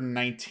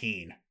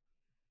 119.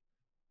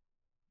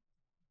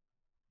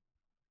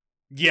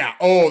 Yeah,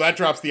 that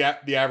drops the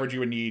average you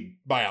would need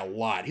by a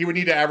lot. He would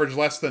need to average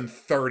less than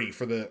 30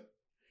 for the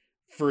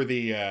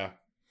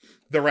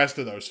rest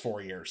of those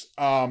 4 years.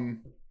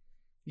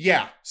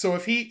 Yeah, so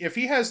if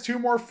he has 2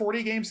 more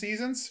 40-game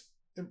seasons,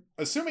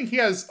 assuming he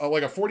has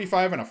like a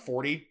 45 and a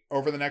 40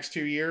 over the next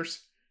 2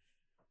 years,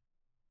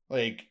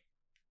 like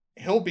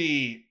he'll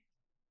be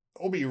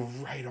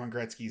right on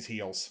Gretzky's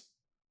heels.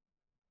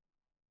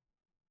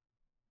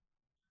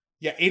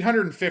 Yeah,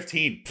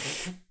 815.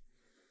 Pfft.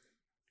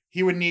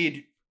 He would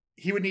need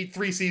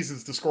 3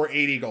 seasons to score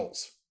 80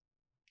 goals.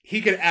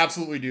 He could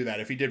absolutely do that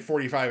if he did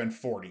 45 and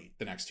 40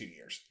 the next 2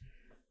 years.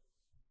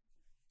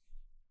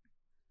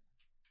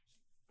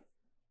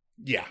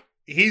 Yeah,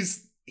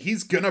 he's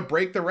gonna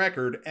break the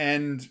record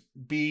and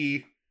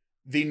be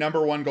the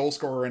number 1 goal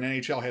scorer in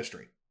NHL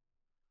history.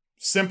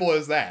 Simple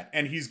as that.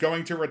 And he's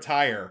going to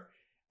retire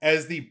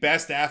as the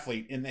best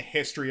athlete in the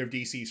history of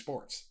DC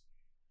sports.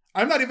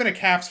 I'm not even a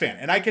Caps fan,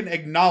 and I can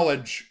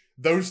acknowledge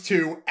those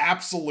 2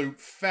 absolute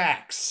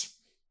facts.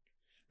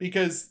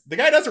 Because the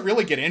guy doesn't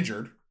really get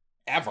injured,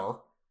 ever.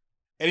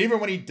 And even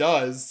when he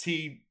does,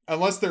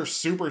 unless they're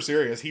super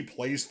serious, he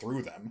plays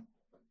through them.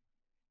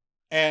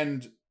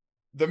 And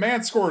the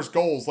man scores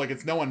goals like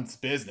it's no one's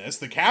business.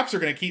 The Caps are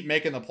going to keep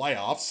making the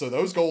playoffs, so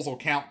those goals will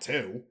count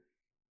too.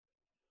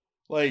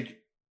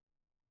 Like,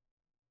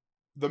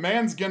 the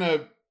man's going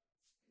to...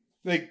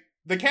 Like,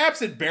 the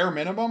Caps at bare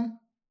minimum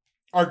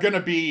are going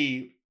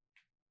to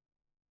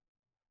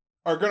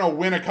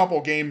win a couple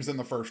games in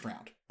the first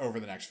round over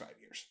the next 5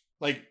 years.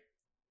 Like,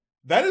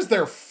 that is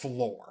their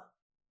floor.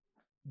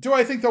 Do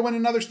I think they'll win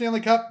another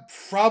Stanley Cup?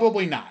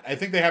 Probably not. I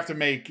think they have to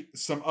make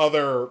some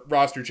other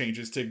roster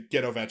changes to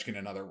get Ovechkin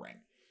another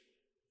ring.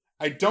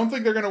 I don't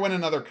think they're going to win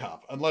another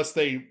cup unless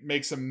they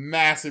make some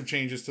massive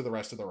changes to the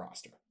rest of the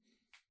roster.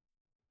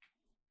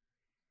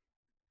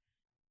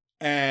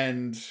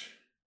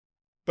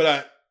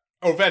 But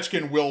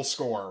Ovechkin will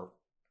score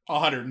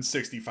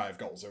 165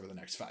 goals over the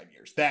next 5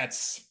 years.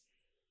 That's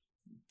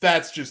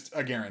just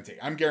a guarantee.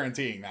 I'm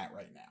guaranteeing that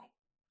right now.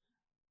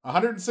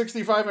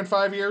 165 in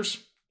 5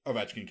 years,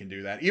 Ovechkin can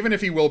do that. Even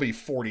if he will be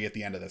 40 at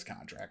the end of this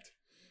contract.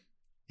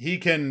 He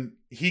can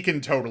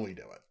totally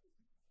do it.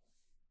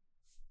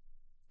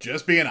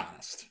 Just being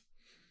honest.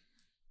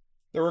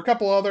 There were a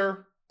couple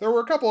other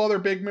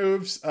big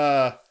moves.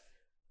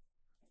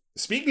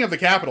 Speaking of the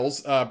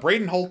Capitals,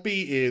 Braden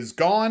Holtby is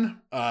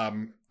gone.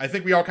 I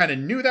think we all kind of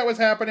knew that was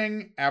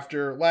happening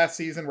after last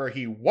season where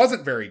he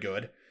wasn't very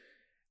good.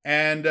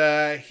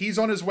 And he's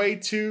on his way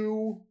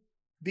to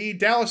the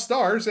Dallas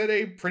Stars at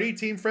a pretty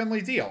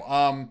team-friendly deal.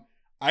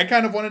 I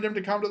kind of wanted him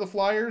to come to the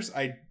Flyers.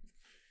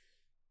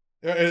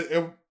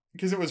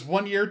 Because it was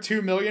 1 year,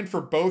 $2 million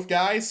for both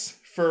guys,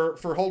 for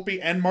Holtby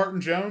and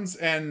Martin Jones.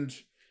 And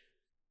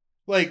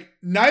like,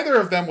 neither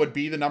of them would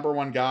be the number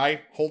one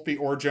guy, Holtby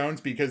or Jones,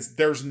 because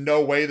there's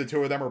no way the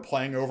two of them are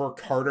playing over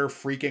Carter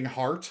freaking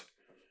Hart.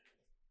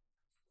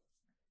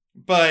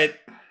 But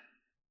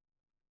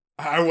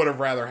I would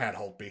have rather had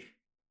Holtby.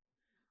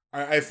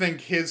 I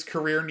think his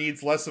career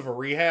needs less of a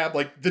rehab.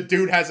 Like, the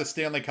dude has a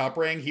Stanley Cup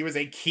ring. He was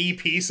a key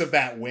piece of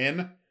that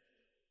win.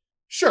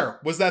 Sure,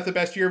 was that the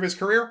best year of his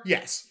career?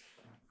 Yes.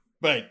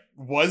 But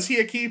was he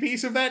a key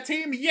piece of that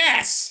team?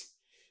 Yes!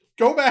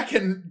 Go back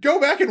and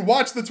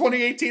watch the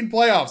 2018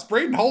 playoffs.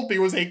 Braden Holtby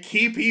was a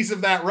key piece of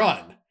that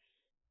run.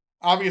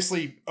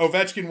 Obviously,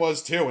 Ovechkin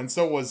was too, and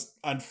so was,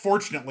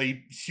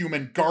 unfortunately,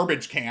 human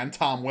garbage can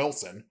Tom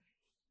Wilson.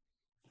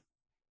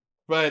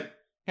 But,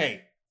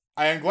 hey,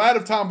 I am glad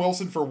of Tom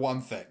Wilson for one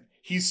thing.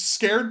 He's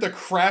scared the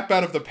crap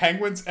out of the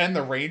Penguins and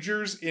the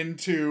Rangers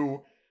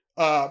into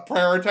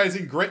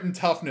prioritizing grit and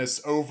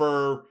toughness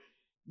over,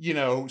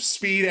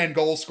 speed and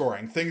goal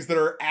scoring. Things that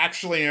are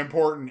actually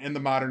important in the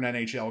modern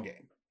NHL game.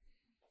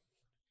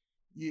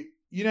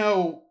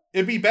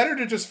 It'd be better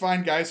to just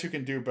find guys who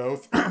can do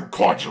both.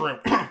 Claude Giroux.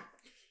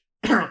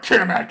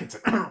 Cam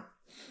Atkinson.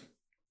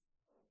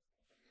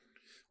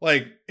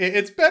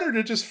 It's better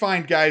to just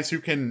find guys who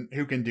can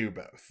do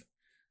both.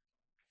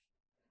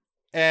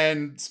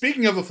 And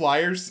speaking of the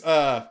Flyers,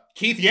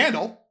 Keith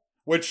Yandle,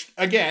 which,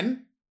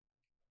 again,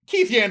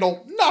 Keith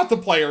Yandle, not the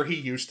player he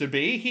used to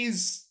be.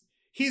 He's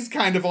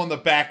kind of on the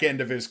back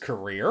end of his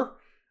career.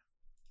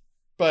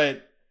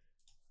 But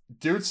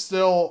dude's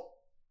still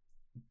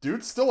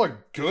a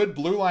good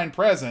blue line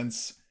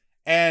presence,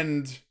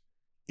 and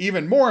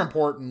even more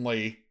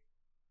importantly,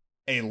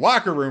 a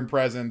locker room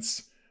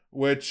presence,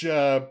 which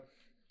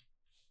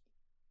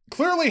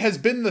clearly has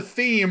been the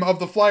theme of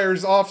the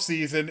Flyers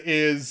offseason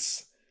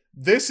is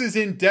this is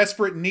in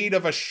desperate need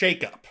of a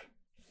shakeup.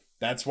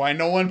 That's why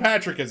Nolan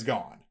Patrick is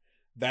gone.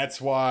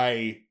 That's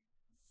why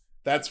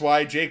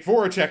Jake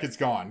Voracek is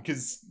gone.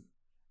 Because,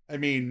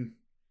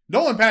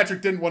 Nolan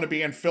Patrick didn't want to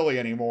be in Philly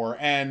anymore,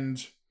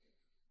 and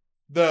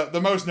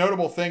the most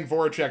notable thing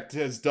Voracek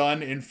has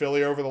done in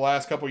Philly over the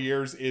last couple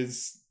years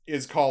is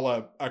call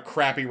a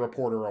crappy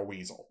reporter a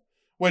weasel.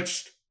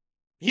 Which,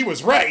 he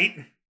was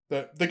right.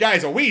 The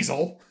guy's a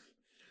weasel.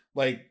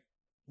 Like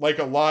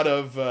a lot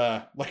of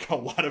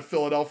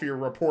Philadelphia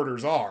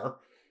reporters are.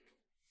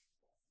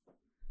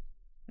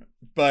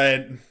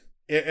 But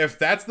if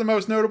that's the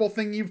most notable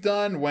thing you've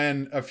done,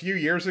 when a few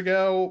years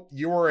ago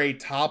you were a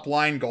top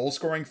line goal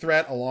scoring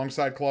threat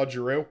alongside Claude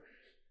Giroux,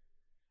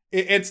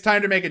 it's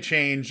time to make a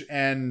change.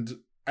 And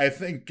I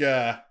think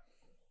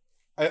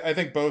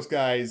both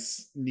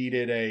guys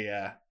needed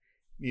a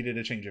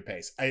change of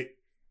pace. I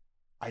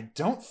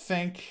don't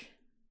think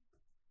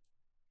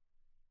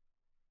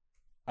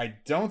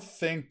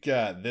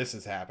this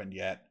has happened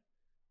yet.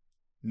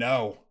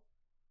 No,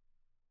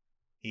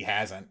 he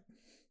hasn't.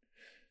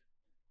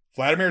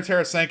 Vladimir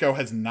Tarasenko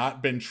has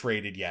not been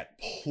traded yet.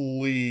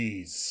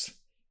 Please,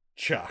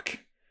 Chuck.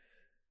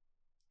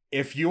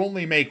 If you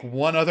only make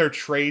one other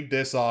trade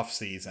this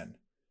offseason,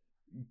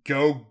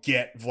 go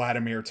get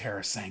Vladimir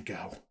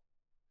Tarasenko.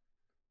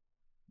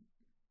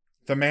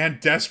 The man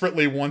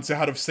desperately wants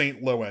out of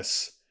St.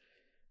 Louis,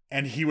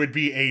 and he would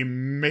be a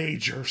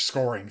major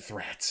scoring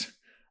threat.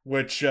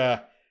 Which,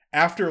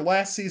 after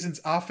last season's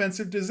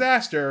offensive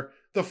disaster,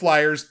 the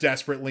Flyers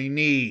desperately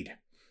need.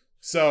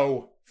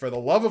 So, for the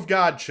love of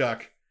God,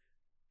 Chuck,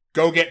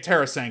 go get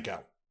Tarasenko.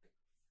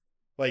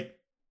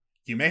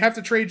 You may have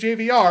to trade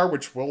JVR,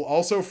 which will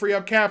also free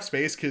up cap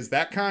space, because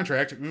that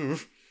contract,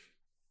 oof.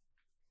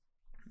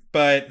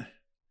 But,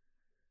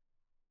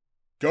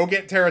 go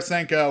get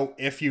Tarasenko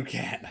if you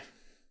can.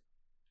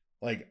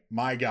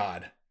 My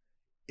God.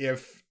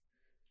 If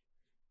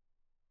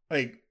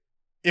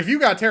you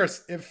got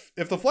if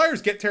the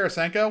Flyers get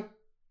Tarasenko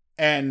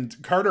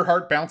and Carter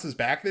Hart bounces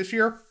back this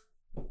year,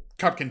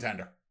 cup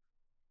contender.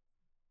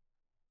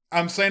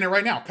 I'm saying it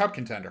right now, cup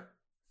contender.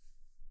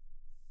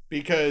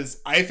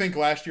 Because I think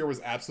last year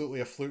was absolutely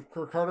a fluke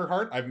for Carter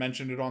Hart. I've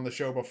mentioned it on the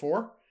show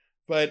before.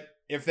 But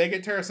if they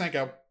get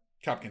Tarasenko,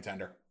 cup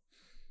contender.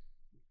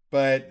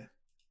 But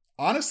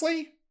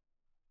honestly,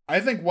 I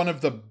think one of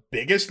the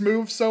biggest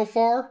moves so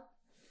far,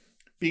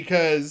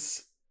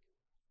 because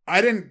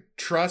I didn't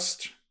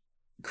trust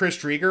Chris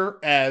Driedger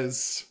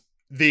as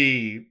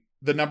the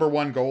number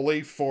one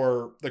goalie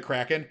for the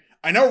Kraken.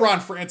 I know Ron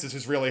Francis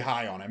is really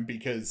high on him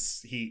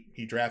because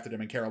he drafted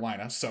him in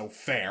Carolina, so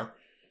fair.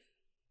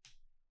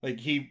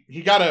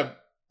 He got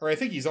I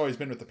think he's always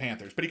been with the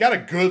Panthers, but he got a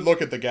good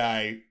look at the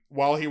guy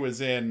while he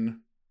was in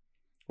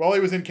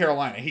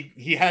Carolina.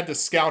 He had to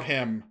scout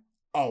him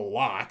a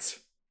lot.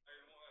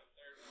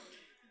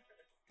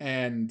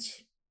 And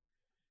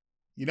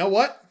you know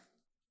what?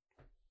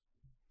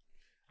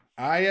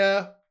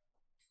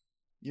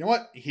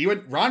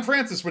 Ron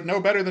Francis would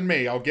know better than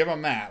me. I'll give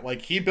him that.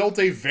 He built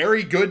a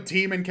very good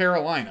team in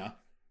Carolina.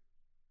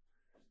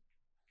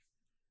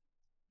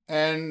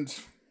 And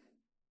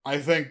I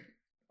think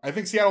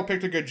Seattle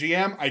picked a good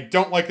GM. I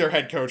don't like their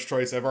head coach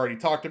choice. I've already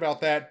talked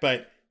about that,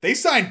 but they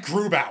signed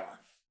Grubauer.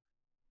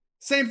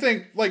 Same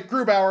thing,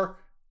 Grubauer,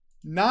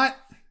 not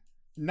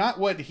not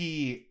what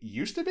he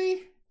used to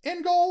be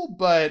in goal,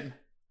 but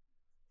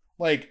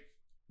like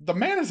the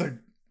man is a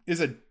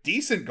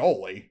decent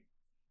goalie.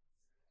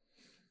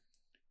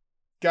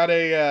 Got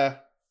a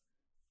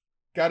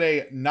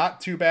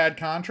not too bad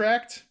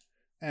contract,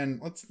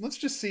 and let's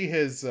just see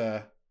his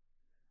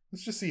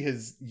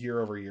year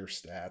over year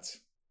stats.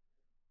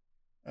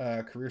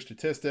 Career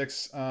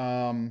statistics.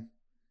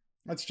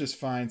 That's just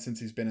fine since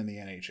he's been in the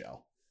NHL.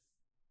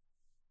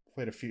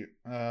 Played a few.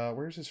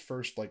 Where's his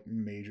first like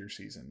major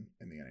season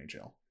in the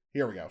NHL?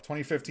 Here we go.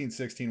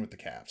 2015-16 with the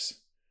Caps.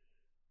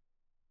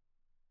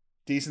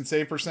 Decent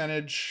save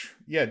percentage.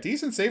 Yeah,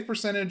 decent save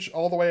percentage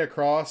all the way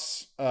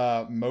across.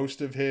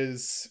 Most of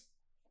his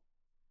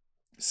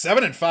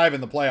 7-5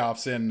 in the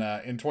playoffs in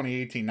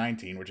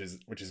 2018-19,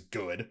 which is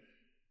good.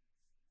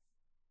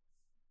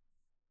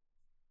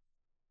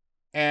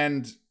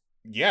 And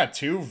yeah,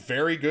 2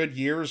 very good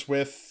years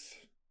with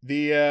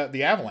the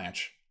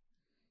Avalanche.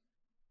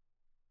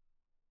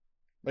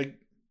 Like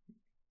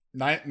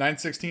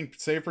 916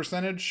 save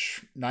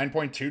percentage,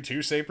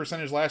 9.22 save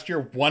percentage last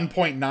year,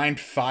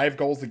 1.95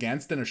 goals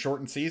against in a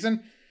shortened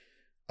season.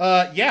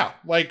 Yeah,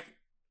 like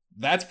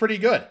that's pretty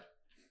good.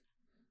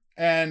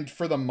 And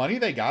for the money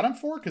they got him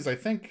for, because I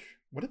think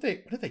what did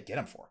they get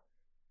him for?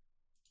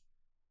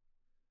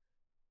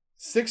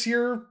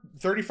 6-year,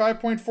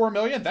 $35.4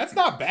 million. That's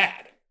not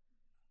bad.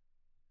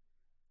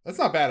 That's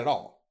not bad at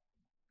all.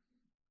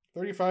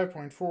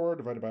 35.4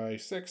 divided by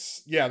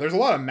 6. Yeah, there's a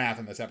lot of math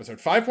in this episode.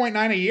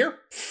 5.9 a year?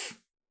 Pfft.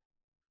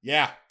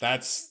 Yeah,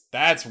 that's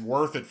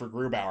worth it for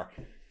Grubauer.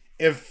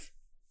 If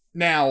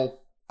now,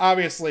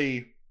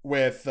 obviously,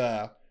 with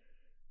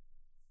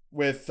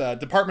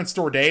Department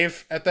Store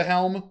Dave at the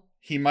helm,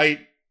 he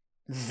might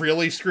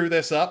really screw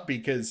this up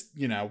because,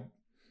 you know,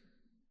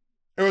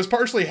 it was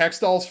partially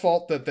Hextall's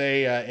fault that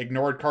they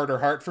ignored Carter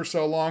Hart for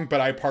so long,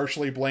 but I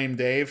partially blame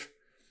Dave.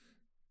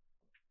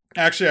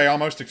 Actually,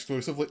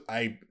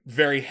 I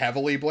very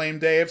heavily blame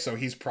Dave, so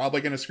he's probably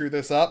going to screw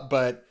this up.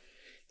 But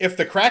if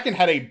the Kraken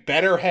had a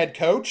better head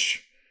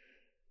coach,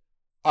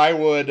 I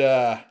would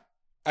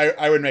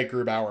make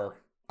Grubauer.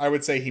 I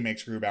would say he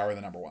makes Grubauer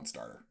the number 1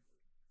 starter.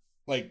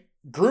 Like,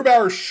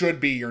 Grubauer should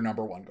be your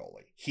number 1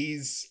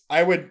 goalie.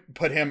 I would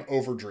put him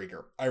over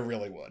Drieger. I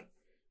really would.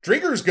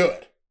 Drieger's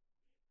good.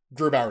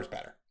 Grubauer's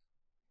better.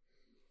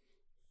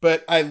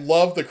 But I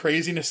love the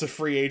craziness of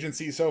free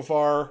agency so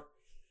far.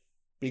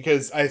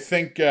 Because I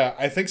think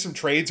some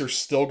trades are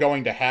still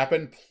going to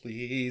happen.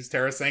 Please,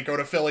 Tarasenko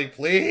to Philly,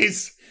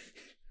 please.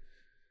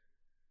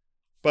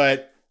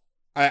 But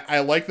I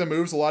like the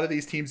moves a lot of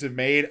these teams have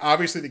made.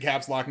 Obviously, the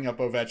Caps locking up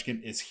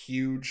Ovechkin is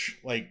huge.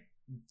 Like,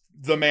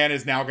 the man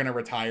is now going to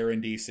retire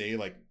in DC.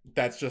 Like,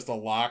 that's just a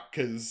lock.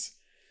 Because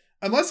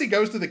unless he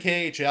goes to the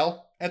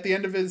KHL at the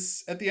end of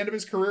his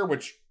career,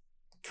 which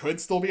could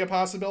still be a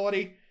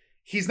possibility,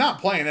 he's not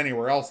playing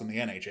anywhere else in the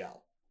NHL.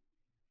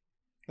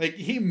 Like,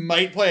 he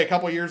might play a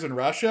couple years in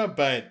Russia,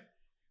 but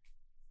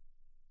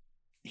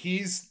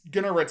he's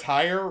going to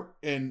retire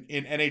in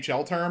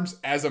NHL terms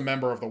as a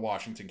member of the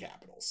Washington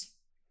Capitals.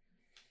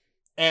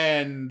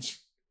 And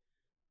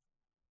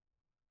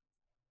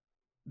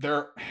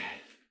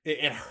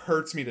it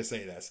hurts me to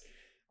say this.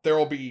 There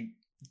will be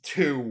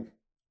 2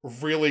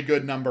 really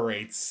good number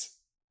 8s,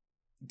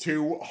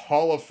 2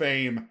 Hall of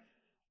Fame,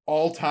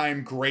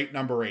 all-time great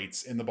number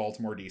 8s in the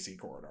Baltimore DC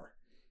corridor.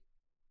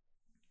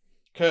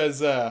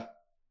 Because,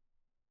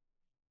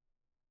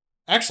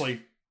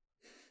 actually,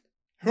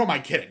 who am I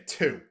kidding?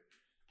 2.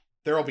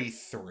 There will be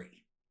 3.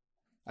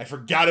 I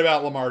forgot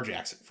about Lamar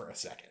Jackson for a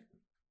second.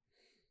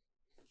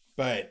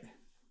 But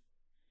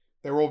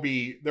there will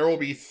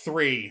be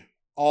 3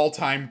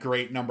 all-time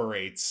great number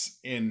 8s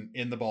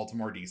in the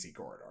Baltimore DC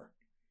corridor.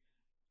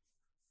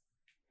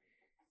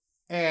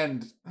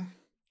 And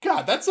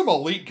God, that's some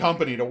elite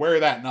company to wear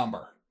that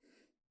number.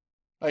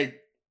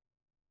 Like,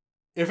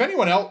 if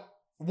anyone else,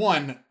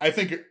 I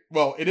think,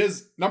 it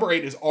is, number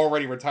 8 is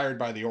already retired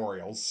by the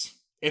Orioles.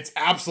 It's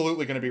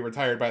absolutely going to be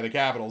retired by the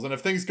Capitals. And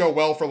if things go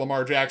well for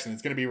Lamar Jackson,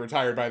 it's going to be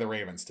retired by the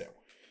Ravens too.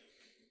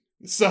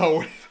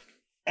 So,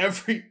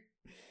 every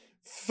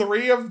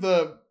 3 of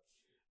the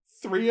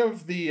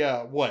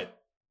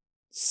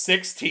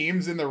 6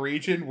 teams in the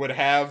region would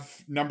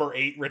have number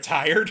 8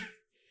 retired.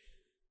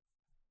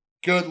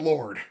 Good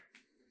Lord.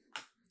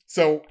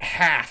 So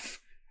half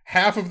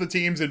of the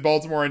teams in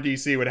Baltimore and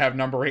DC would have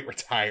number 8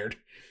 retired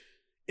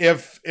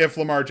if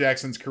Lamar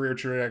Jackson's career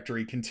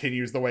trajectory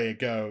continues the way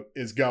it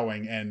is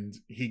going and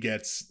he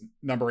gets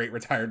number 8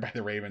 retired by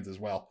the Ravens as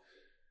well.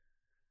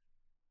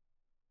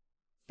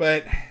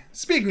 But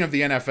speaking of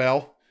the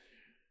NFL,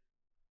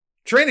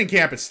 training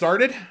camp has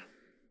started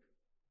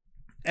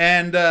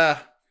and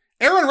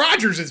Aaron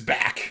Rodgers is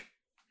back.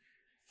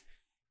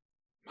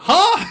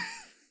 Huh?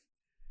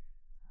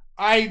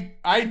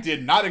 I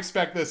did not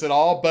expect this at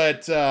all,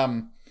 but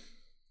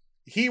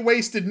he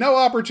wasted no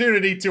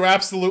opportunity to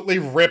absolutely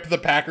rip the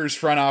Packers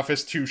front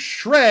office to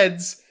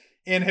shreds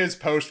in his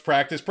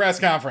post-practice press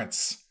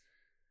conference.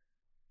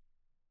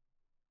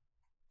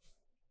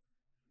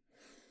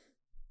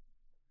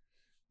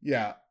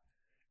 Yeah.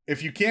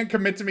 If you can't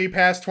commit to me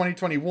past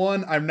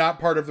 2021, I'm not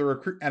part of the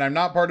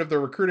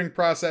recruiting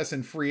process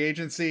in free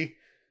agency.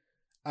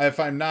 If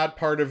I'm not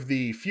part of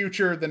the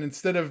future, then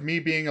instead of me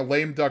being a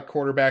lame duck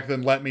quarterback,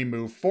 then let me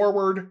move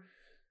forward.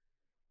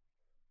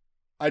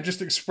 I just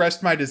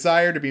expressed my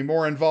desire to be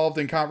more involved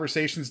in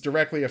conversations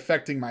directly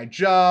affecting my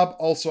job.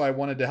 Also, I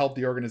wanted to help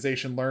the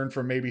organization learn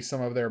from maybe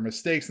some of their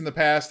mistakes in the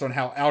past on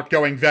how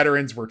outgoing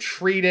veterans were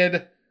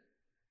treated.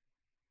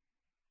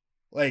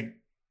 Like,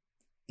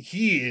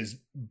 he is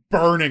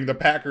burning the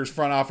Packers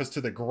front office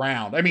to the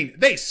ground. I mean,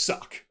 they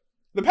suck.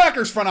 The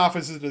Packers front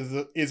office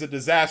is a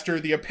disaster.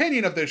 The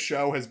opinion of this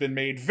show has been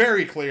made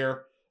very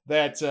clear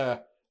that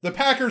the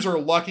Packers are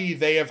lucky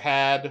they have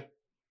had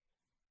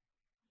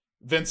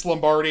Vince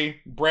Lombardi,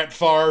 Brett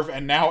Favre,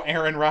 and now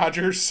Aaron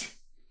Rodgers.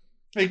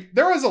 Like,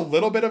 there was a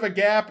little bit of a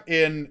gap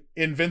in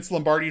Vince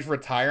Lombardi's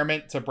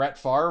retirement to Brett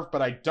Favre,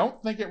 but I don't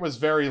think it was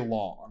very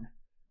long.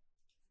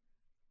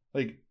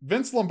 Like,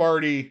 Vince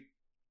Lombardi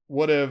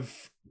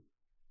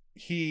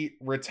he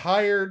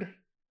retired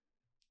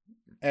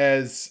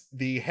as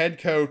the head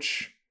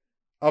coach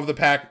of the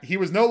Pack. He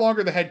was no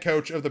longer the head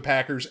coach of the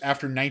Packers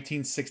after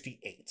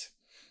 1968.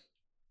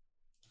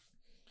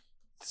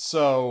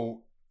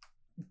 So,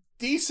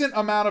 decent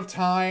amount of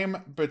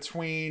time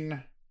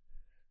between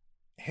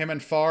him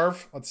and Favre.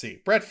 Let's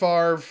see. Brett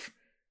Favre,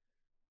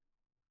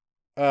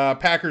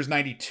 Packers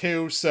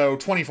 92, so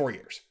 24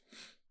 years.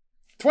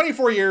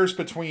 24 years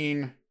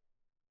between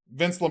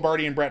Vince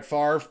Lombardi and Brett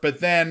Favre, but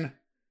then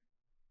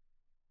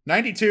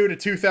 92 to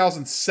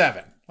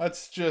 2007.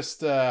 Let's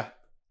just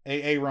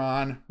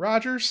Aaron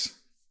Rodgers.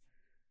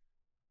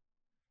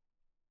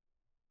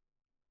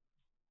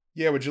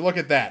 Yeah, would you look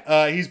at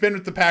that? He's been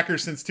with the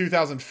Packers since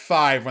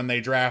 2005 when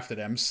they drafted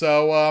him.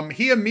 So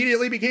he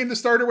immediately became the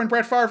starter when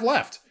Brett Favre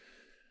left.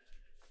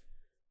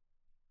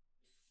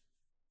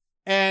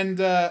 And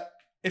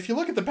if you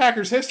look at the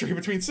Packers' history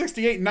between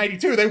 68 and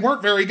 92, they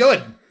weren't very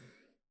good.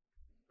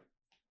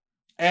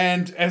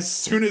 And as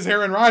soon as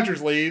Aaron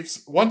Rodgers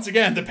leaves, once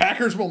again, the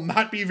Packers will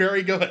not be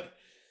very good.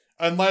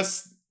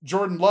 Unless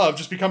Jordan Love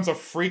just becomes a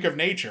freak of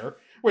nature.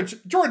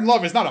 Which, Jordan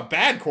Love is not a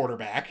bad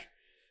quarterback.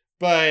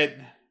 But,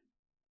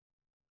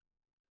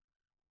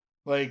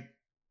 like,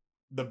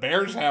 the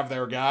Bears have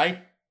their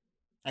guy.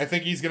 I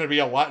think he's going to be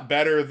a lot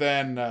better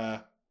than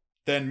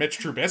Mitch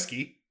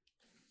Trubisky.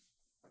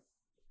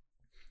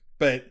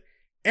 But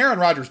Aaron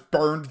Rodgers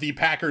burned the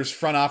Packers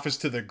front office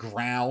to the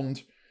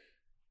ground.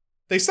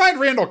 They signed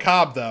Randall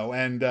Cobb, though,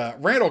 and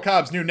Randall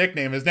Cobb's new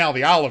nickname is now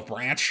the Olive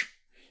Branch.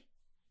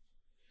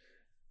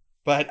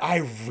 But I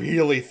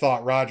really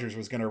thought Rodgers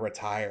was going to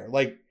retire.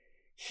 Like,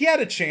 he had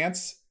a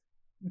chance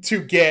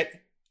to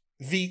get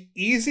the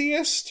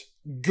easiest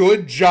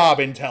good job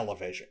in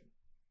television.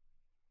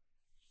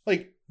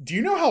 Like, do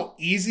you know how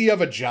easy of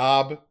a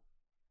job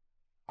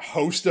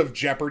host of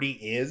Jeopardy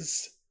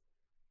is?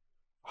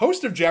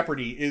 Host of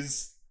Jeopardy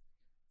is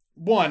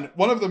one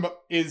of them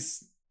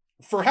is,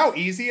 for how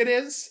easy it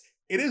is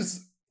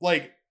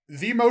like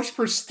the most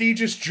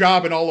prestigious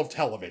job in all of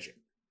television.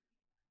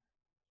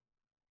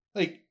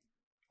 Like,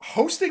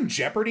 hosting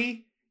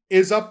Jeopardy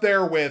is up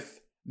there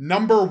with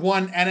number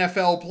one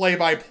NFL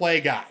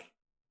play-by-play guy.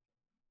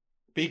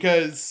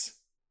 Because,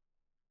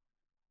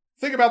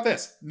 think about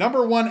this.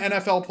 Number one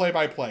NFL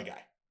play-by-play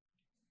guy.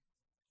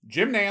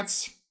 Jim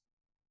Nantz.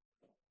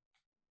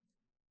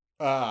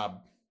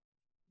 Al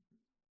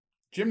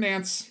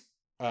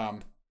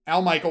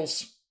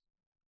Michaels.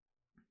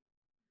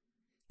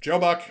 Joe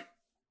Buck.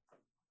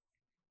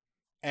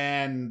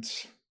 And,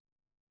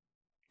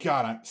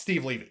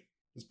 Steve Levy.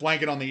 I was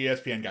blanking on the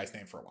ESPN guy's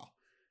name for a while.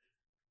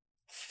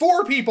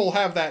 4 people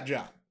have that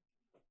job.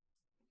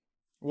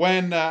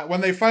 When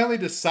they finally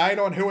decide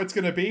on who it's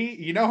going to be,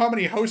 you know how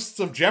many hosts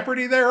of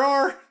Jeopardy there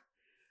are?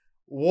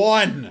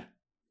 1.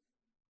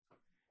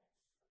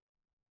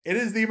 It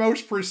is the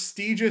most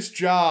prestigious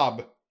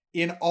job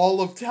in all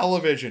of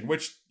television,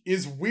 which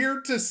is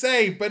weird to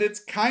say, but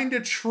it's kind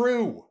of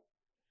true.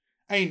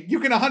 I mean, you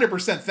can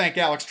 100% thank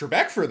Alex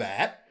Trebek for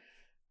that,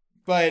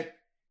 but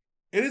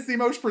it is the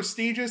most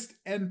prestigious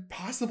and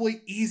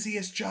possibly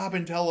easiest job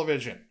in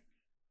television.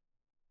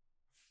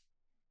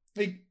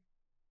 Like,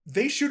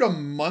 they shoot a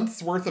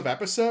month's worth of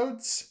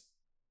episodes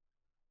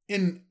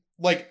in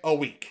like a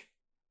week.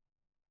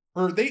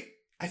 Or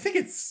I think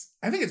it's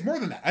more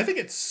than that. I think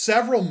it's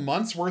several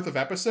months worth of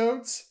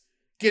episodes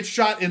get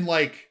shot in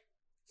like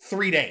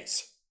 3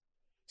 days.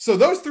 So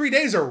those 3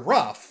 days are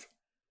rough,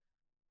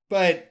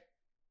 but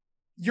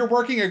you're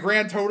working a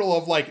grand total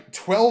of like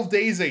 12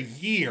 days a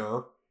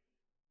year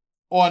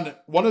on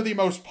one of the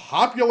most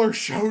popular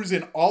shows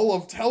in all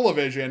of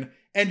television,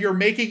 and you're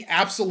making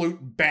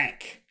absolute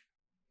bank.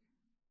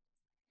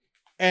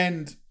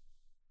 And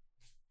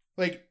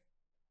like,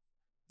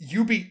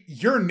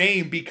 your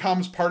name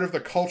becomes part of the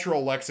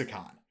cultural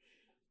lexicon.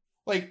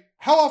 Like,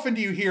 how often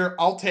do you hear,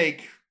 I'll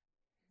take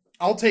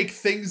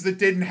things that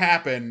didn't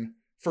happen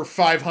for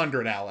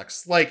 500,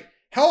 Alex? Like,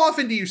 how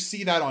often do you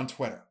see that on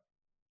Twitter?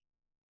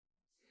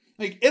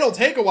 Like, it'll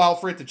take a while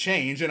for it to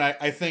change, and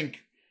I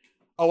think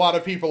a lot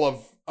of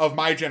people of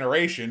my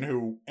generation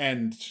who,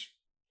 and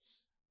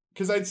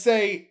because I'd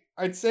say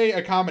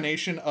a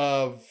combination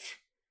of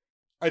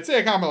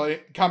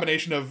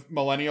combination of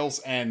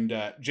millennials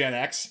and Gen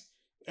X,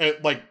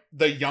 like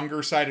the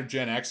younger side of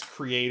Gen X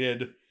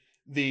created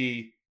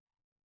the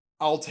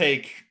I'll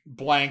take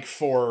blank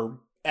for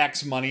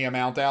X money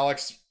amount,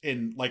 Alex,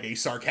 in like a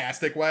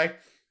sarcastic way.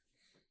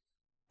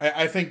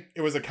 I think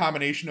it was a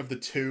combination of the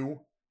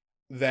two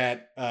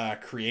that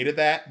created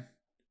that.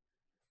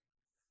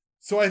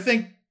 So I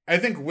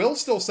think we'll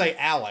still say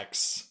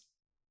Alex,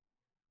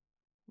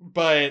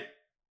 but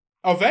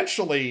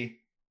eventually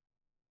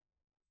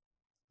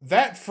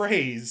that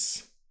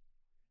phrase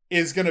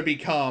is going to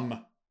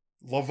become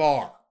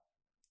LeVar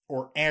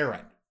or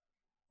Aaron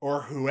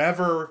or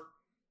whoever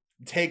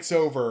takes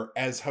over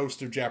as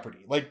host of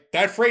Jeopardy. Like,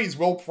 that phrase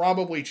will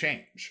probably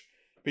change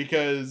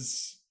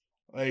because,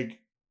 like,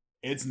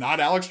 it's not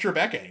Alex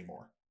Trebek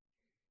anymore.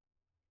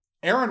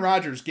 Aaron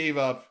Rodgers gave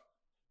up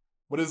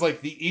what is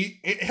like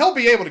he'll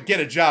be able to get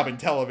a job in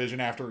television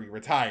after he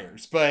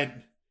retires, but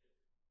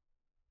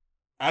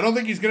I don't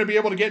think he's going to be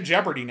able to get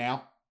Jeopardy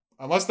now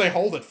unless they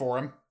hold it for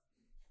him,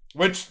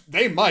 which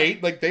they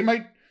might. Like, they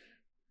might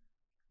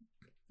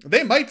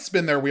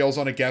spin their wheels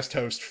on a guest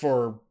host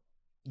for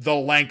the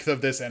length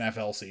of this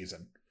NFL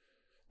season.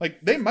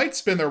 Like, they might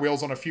spin their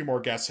wheels on a few more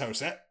guest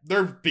hosts.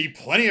 There'd be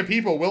plenty of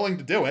people willing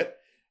to do it.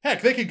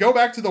 Heck, they could go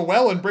back to the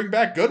well and bring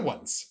back good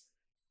ones.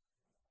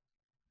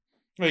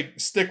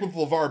 Like, stick with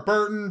LeVar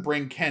Burton,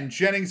 bring Ken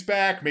Jennings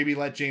back, maybe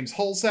let James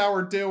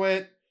Holzhauer do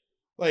it.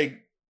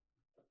 Like,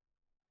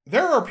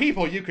 there are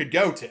people you could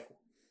go to.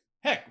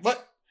 Heck,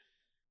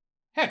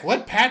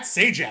 let Pat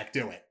Sajak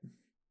do it.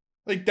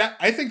 Like, that,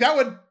 I think that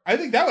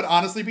would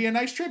honestly be a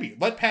nice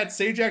tribute. Let Pat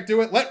Sajak do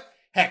it.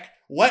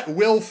 Let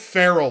Will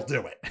Ferrell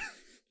do it.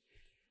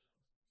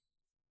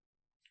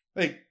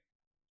 Like,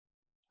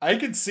 I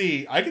could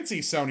see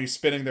Sony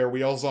spinning their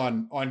wheels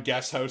on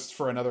guest hosts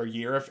for another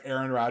year if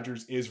Aaron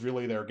Rodgers is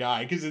really their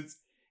guy, because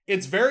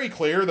it's very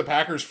clear the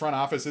Packers front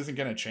office isn't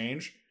going to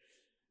change,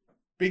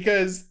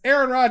 because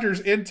Aaron Rodgers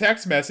in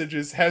text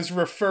messages has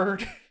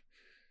referred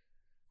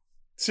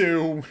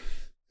to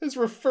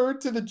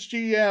the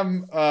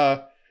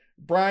GM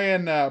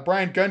Brian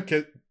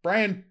Gunkit.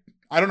 Brian,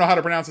 I don't know how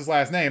to pronounce his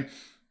last name,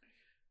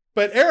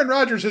 but Aaron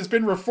Rodgers has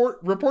been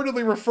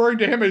reportedly referring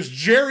to him as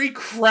Jerry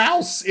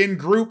Krause in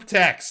group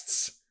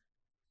texts.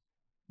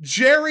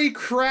 Jerry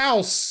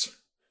Krause.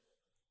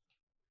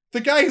 The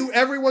guy who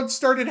everyone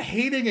started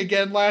hating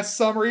again last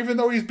summer, even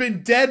though he's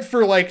been dead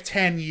for like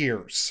 10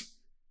 years.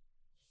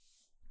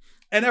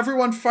 And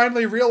everyone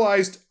finally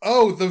realized,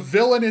 oh, the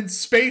villain in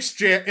Space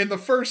Jam, in the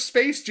first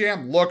Space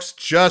Jam, looks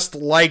just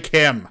like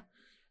him.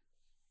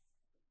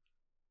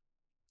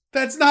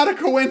 That's not a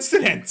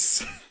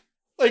coincidence.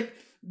 Like,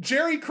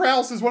 Jerry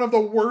Krause is one of the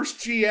worst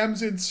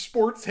GMs in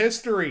sports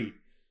history.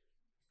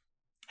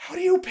 How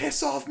do you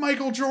piss off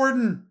Michael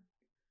Jordan?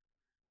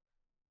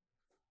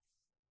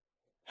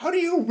 How do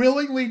you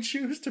willingly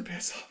choose to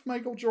piss off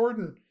Michael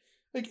Jordan?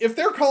 Like, if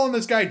they're calling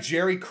this guy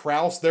Jerry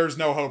Krause, there's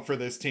no hope for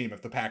this team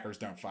if the Packers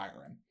don't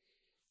fire him.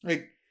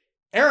 Like,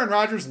 Aaron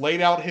Rodgers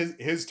laid out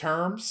his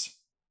terms,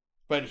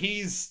 but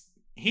he's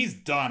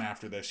done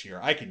after this year.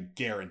 I can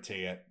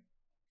guarantee it.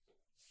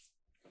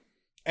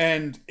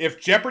 And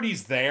if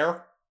Jeopardy's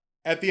there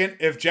at the end,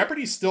 if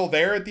Jeopardy's still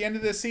there at the end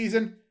of this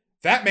season,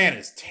 that man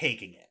is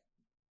taking it.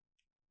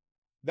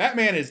 That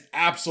man is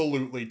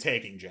absolutely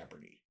taking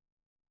Jeopardy.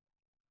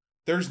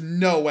 There's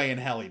no way in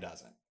hell he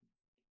doesn't.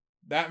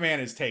 That man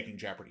is taking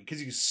Jeopardy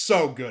because he's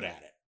so good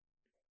at it.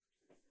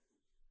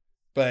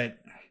 But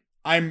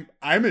I'm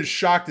as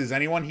shocked as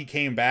anyone he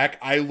came back.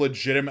 I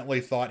legitimately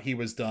thought he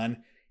was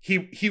done.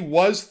 He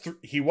was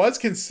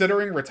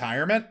considering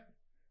retirement,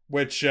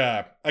 which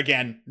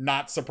again,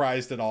 not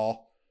surprised at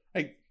all.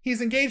 Like,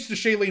 he's engaged to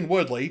Shailene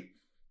Woodley.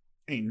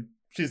 I mean,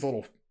 she's a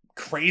little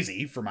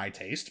crazy for my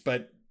taste,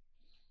 but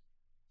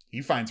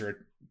he finds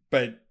her.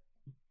 But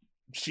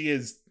she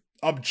is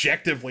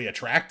objectively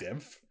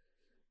attractive.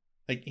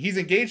 Like, he's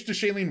engaged to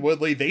Shailene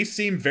Woodley. They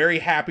seem very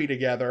happy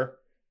together.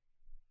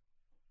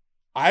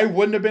 I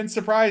wouldn't have been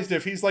surprised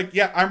if he's like,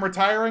 yeah, I'm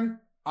retiring.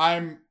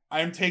 I'm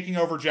taking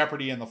over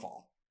Jeopardy in the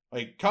fall.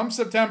 Like, come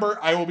September,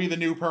 I will be the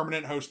new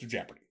permanent host of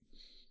Jeopardy.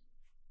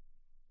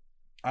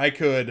 I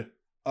could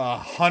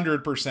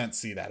 100%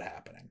 see that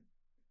happening.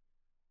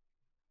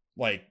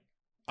 Like,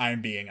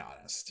 I'm being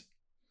honest.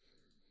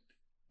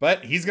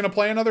 But he's going to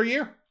play another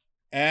year.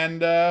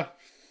 And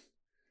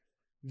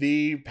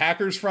the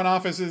Packers front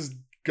office is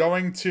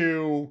going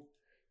to...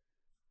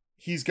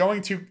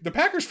 The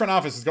Packers front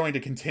office is going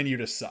to continue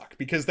to suck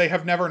because they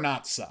have never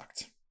not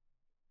sucked.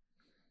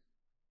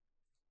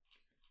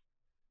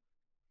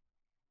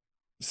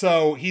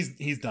 So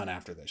he's done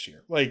after this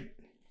year. Like,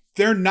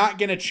 they're not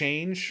going to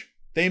change.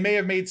 They may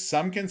have made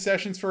some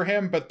concessions for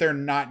him, but they're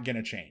not going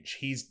to change.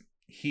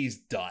 He's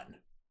done.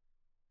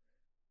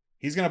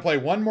 He's going to play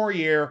one more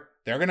year.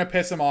 They're going to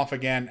piss him off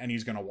again, and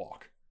he's going to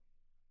walk.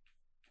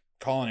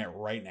 Calling it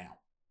right now.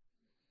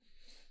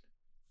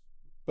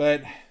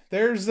 But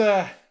there's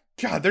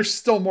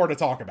still more to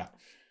talk about.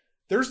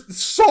 There's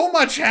so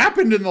much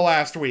happened in the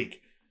last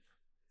week.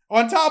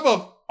 On top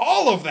of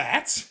all of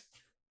that,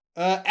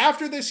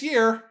 after this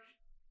year,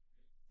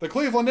 the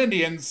Cleveland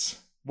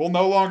Indians will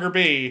no longer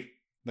be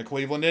the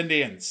Cleveland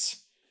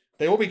Indians.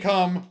 They will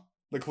become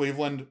the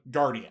Cleveland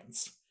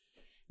Guardians.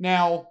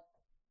 Now,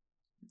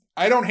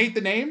 I don't hate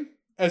the name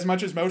as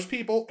much as most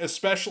people,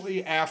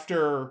 especially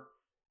after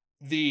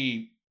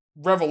the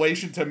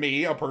revelation to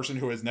me, a person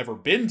who has never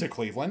been to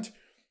Cleveland,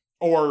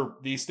 or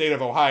the state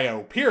of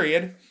Ohio,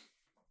 period.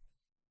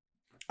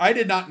 I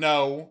did not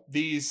know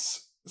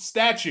these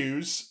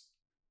statues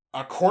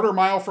a quarter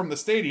mile from the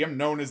stadium,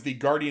 known as the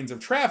Guardians of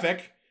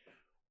Traffic,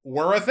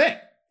 were a thing.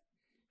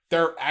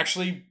 They're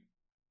actually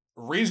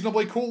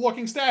reasonably cool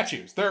looking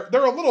statues. They're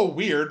a little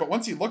weird, but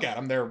once you look at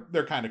them,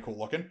 they're kind of cool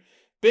looking.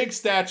 Big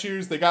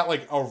statues. They got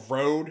like a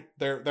road.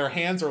 Their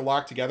hands are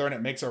locked together and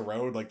it makes a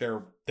road. Like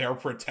they're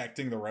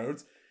protecting the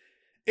roads.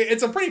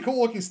 It's a pretty cool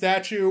looking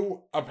statue.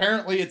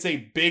 Apparently it's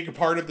a big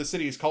part of the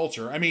city's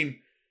culture. I mean,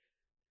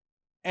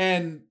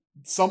 and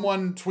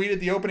someone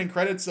tweeted the opening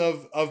credits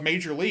of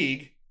Major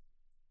League,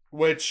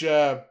 which,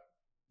 yeah,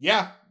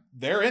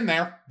 they're in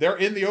there. They're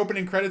in the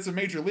opening credits of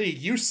Major League.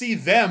 You see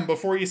them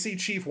before you see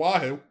Chief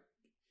Wahoo.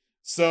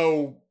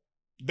 So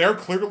they're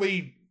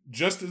clearly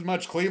just as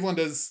much Cleveland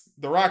as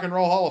the Rock and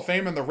Roll Hall of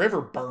Fame and the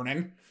river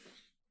burning.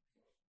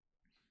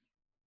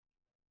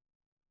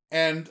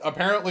 And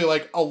apparently,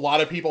 like, a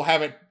lot of people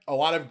have it, a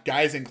lot of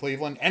guys in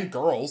Cleveland and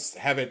girls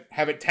have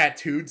it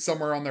tattooed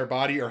somewhere on their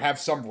body, or have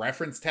some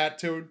reference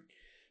tattooed,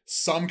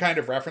 some kind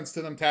of reference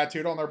to them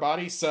tattooed on their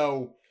body.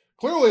 So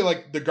clearly,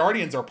 like, the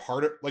Guardians are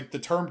part of, like, the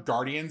term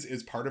Guardians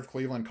is part of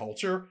Cleveland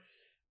culture.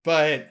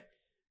 But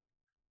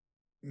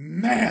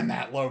man,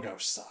 that logo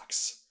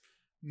sucks.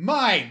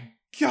 My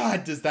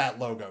God, does that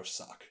logo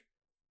suck.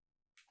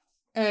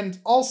 And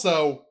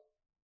also,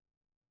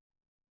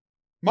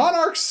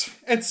 Monarchs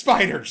and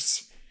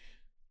Spiders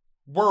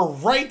were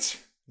right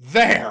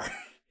there.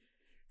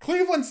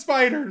 Cleveland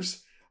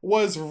Spiders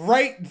was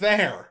right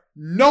there.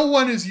 No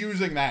one is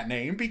using that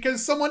name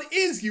because someone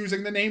is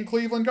using the name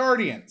Cleveland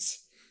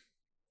Guardians.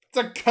 It's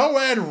a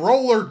co-ed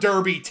roller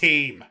derby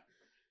team.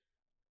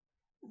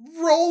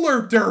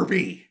 Roller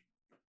derby.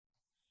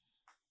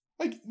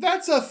 Like,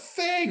 that's a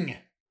thing.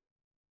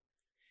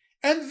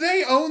 And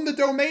they own the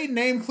domain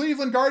name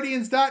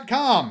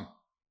clevelandguardians.com.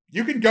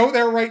 You can go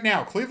there right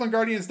now,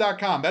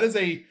 clevelandguardians.com. That is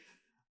it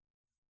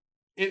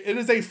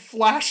is a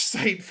flash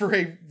site for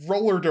a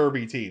roller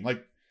derby team.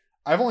 Like,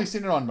 I've only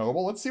seen it on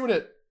mobile. Let's see what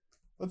it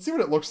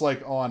looks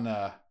like on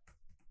on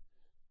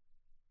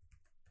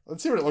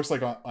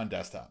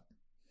desktop.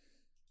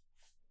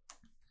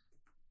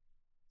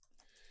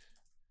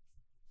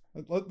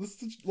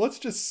 Let's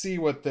just see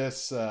what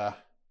this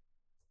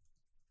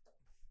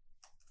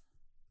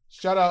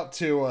shout out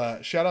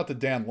to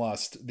Dan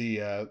Lust,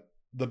 the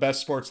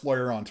best sports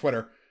lawyer on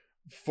Twitter,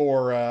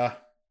 for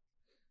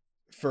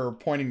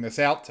pointing this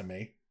out to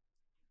me.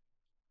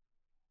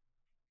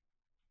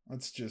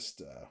 Let's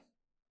just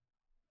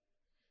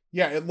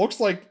yeah, it looks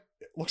like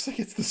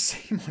it's the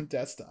same on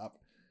desktop.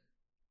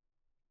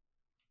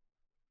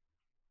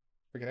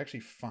 If I could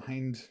actually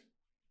find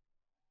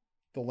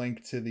the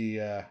link to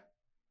the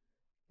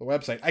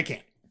website. I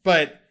can't.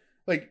 But,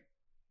 like,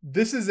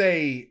 this is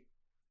a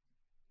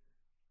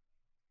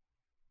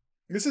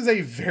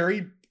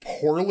very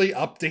poorly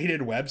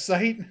updated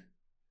website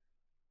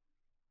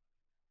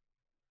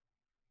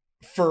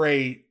for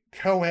a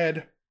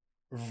co-ed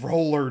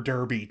roller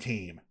derby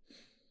team.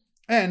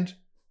 And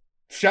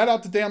shout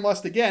out to Dan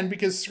Lust again,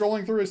 because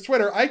scrolling through his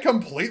Twitter, I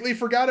completely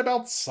forgot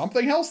about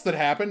something else that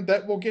happened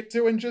that we'll get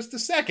to in just a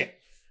second.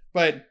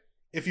 But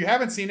if you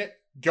haven't seen it,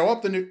 go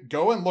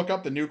and look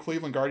up the new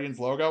Cleveland Guardians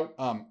logo.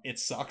 It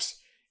sucks.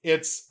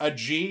 It's a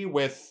G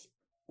with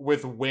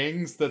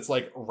wings that's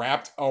like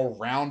wrapped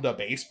around a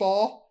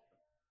baseball.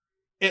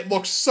 It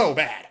looks so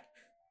bad.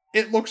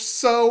 It looks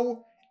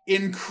so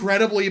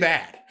incredibly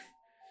bad.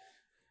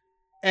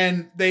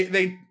 And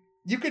they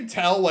you could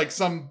tell, like,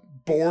 some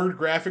bored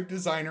graphic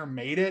designer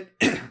made it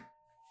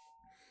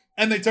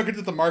and they took it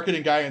to the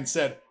marketing guy and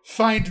said,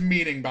 find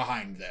meaning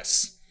behind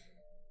this.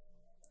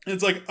 And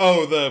it's like,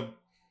 oh, the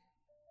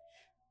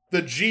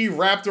G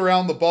wrapped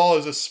around the ball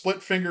is a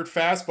split-fingered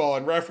fastball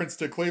in reference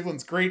to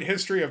Cleveland's great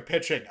history of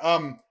pitching.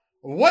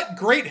 What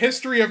great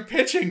history of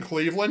pitching,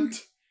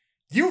 Cleveland?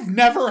 You've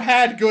never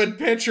had good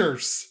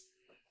pitchers.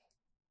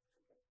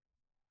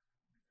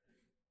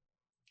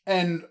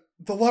 And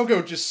the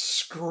logo just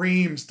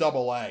screams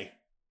AA.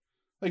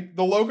 Like,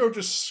 the logo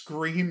just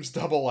screams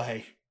AA.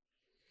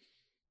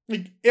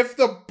 Like, if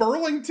the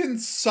Burlington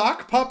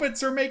sock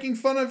puppets are making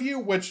fun of you,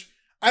 which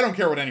I don't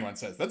care what anyone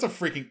says, that's a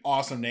freaking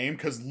awesome name,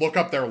 because look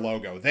up their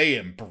logo. They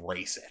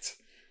embrace it.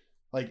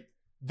 Like,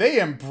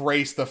 they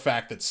embrace the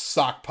fact that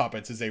sock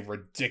puppets is a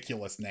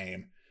ridiculous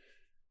name.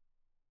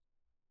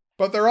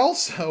 But they're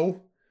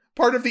also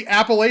part of the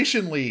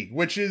Appalachian League,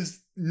 which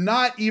is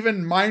not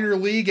even minor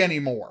league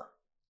anymore.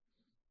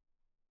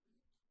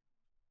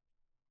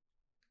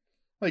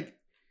 Like,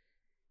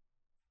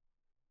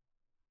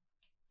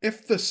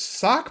 if the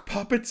sock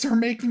puppets are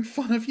making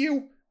fun of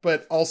you,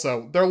 but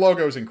also their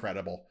logo's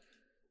incredible.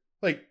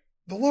 Like,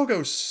 the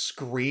logo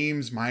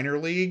screams minor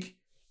league,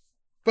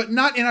 but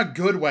not in a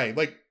good way.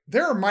 Like,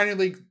 there are minor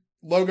league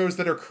logos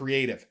that are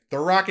creative. The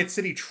Rocket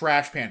City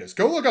Trash Pandas.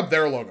 Go look up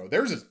their logo.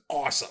 Theirs is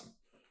awesome.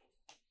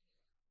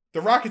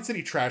 The Rocket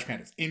City Trash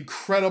Pandas.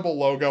 Incredible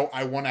logo.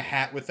 I want a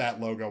hat with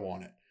that logo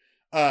on it.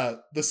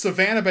 The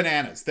Savannah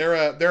Bananas. They're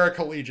a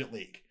collegiate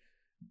league.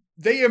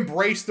 They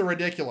embrace the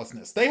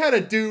ridiculousness. They had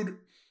a dude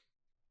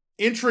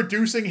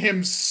introducing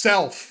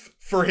himself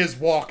for his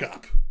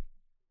walk-up.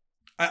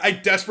 I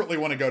desperately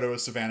want to go to a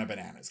Savannah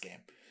Bananas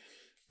game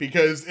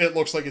because it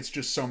looks like it's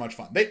just so much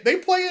fun. They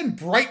play in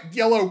bright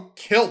yellow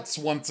kilts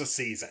once a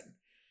season.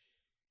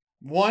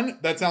 One,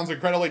 that sounds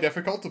incredibly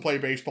difficult to play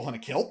baseball in a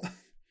kilt.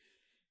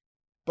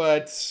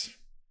 But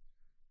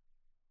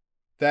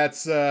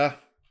that's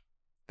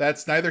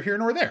neither here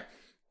nor there.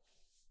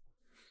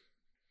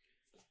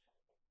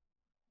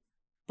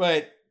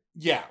 But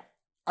yeah,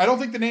 I don't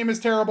think the name is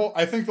terrible.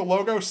 I think the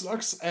logo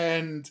sucks,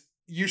 and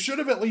you should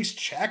have at least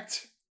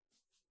checked,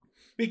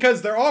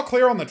 because they're all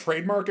clear on the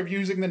trademark of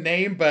using the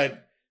name,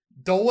 but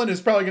Dolan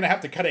is probably going to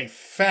have to cut a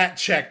fat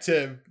check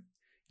to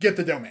get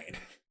the domain,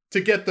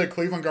 to get the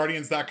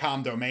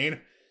clevelandguardians.com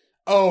domain.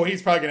 Oh,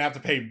 he's probably going to have to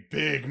pay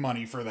big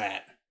money for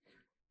that.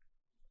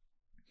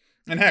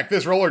 And heck,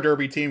 this roller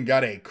derby team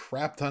got a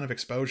crap ton of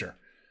exposure.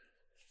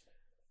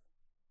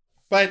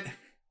 But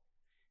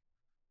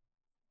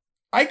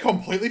I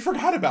completely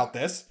forgot about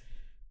this.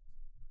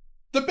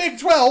 The Big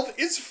 12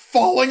 is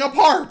falling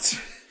apart.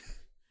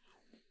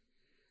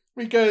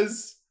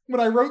 Because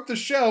when I wrote the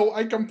show,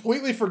 I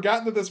completely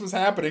forgot that this was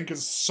happening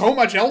because so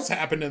much else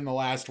happened in the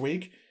last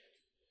week.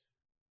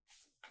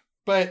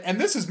 And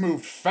this has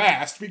moved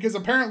fast because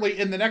apparently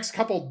in the next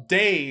couple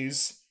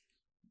days,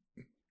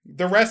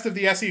 the rest of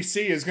the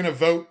SEC is going to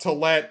vote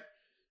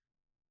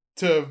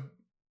to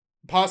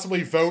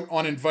possibly vote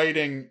on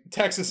inviting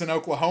Texas and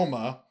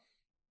Oklahoma,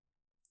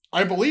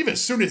 I believe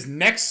as soon as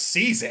next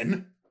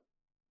season.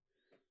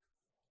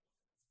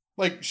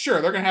 Like,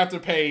 sure, they're going to have to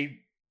pay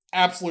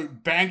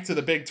absolute bank to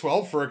the Big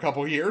 12 for a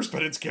couple years,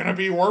 but it's going to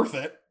be worth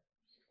it.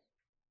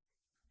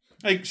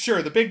 Like,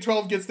 sure, the Big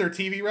 12 gets their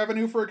TV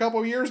revenue for a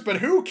couple years, but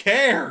who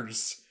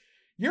cares?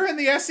 You're in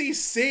the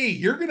SEC.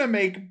 You're going to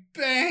make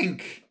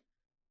bank.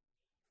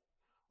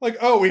 Like,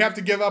 oh, we have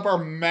to give up our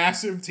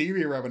massive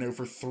TV revenue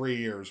for 3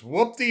 years.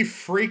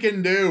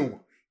 Whoop-de-freaking-do.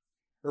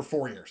 Or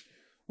 4 years.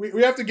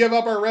 We have to give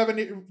up our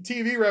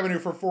TV revenue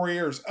for 4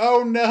 years.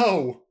 Oh,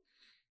 no.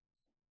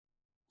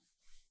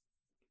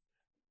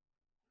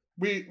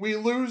 We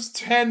lose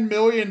 $10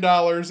 million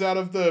out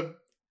of the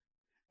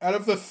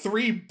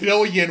 $3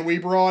 billion we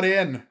brought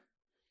in.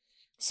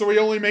 So we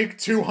only make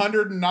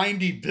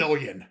 $290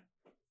 billion.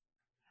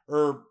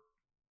 Or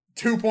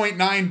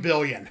 $2.9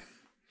 billion.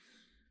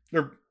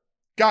 Or,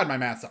 God, my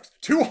math sucks.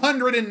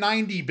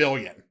 $290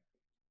 billion.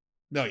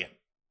 Million.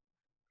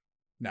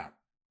 No.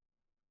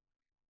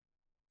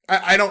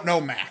 I don't know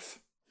math.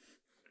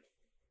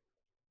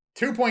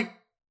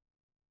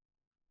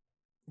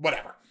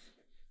 Whatever.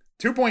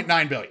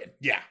 2.9 billion.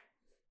 Yeah.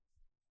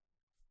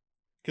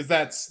 Because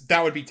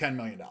that would be $10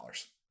 million.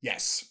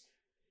 Yes.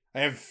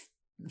 I have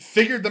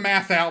figured the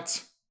math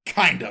out.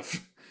 Kind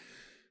of.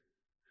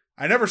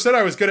 I never said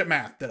I was good at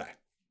math, did I?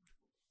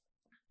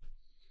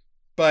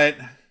 But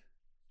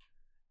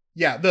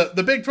yeah,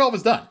 the Big 12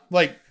 is done.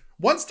 Like,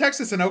 once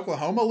Texas and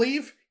Oklahoma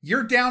leave,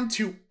 you're down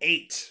to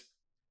 8.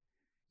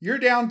 You're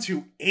down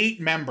to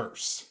 8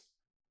 members.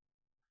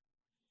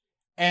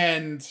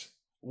 And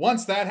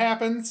once that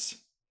happens,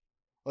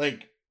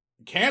 like,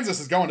 Kansas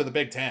is going to the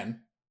Big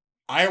 10.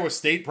 Iowa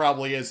State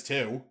probably is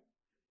too.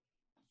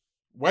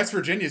 West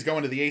Virginia is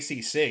going to the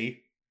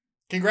ACC.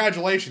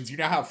 Congratulations, you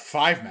now have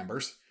 5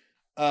 members.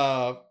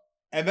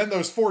 And then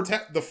those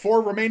the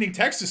 4 remaining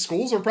Texas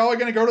schools are probably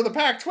going to go to the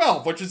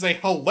Pac-12, which is a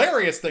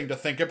hilarious thing to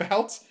think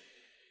about.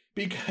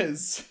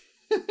 Because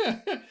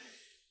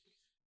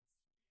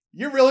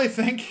you really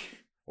think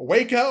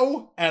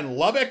Waco and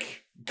Lubbock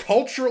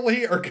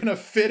culturally are going to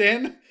fit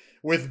in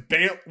with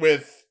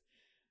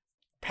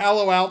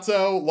Palo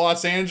Alto,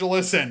 Los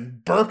Angeles,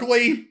 and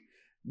Berkeley?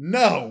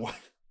 No.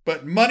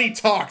 But money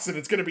talks, and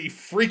it's going to be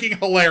freaking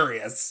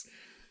hilarious.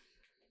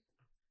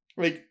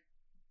 Like,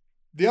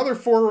 the other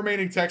 4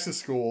 remaining Texas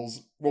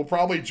schools will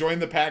probably join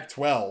the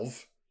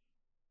Pac-12.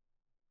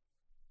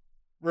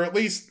 Or at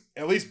least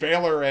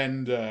Baylor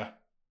and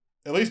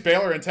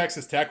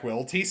Texas Tech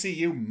will.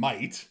 TCU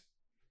might.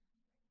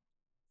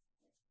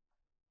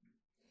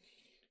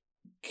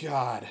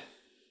 God.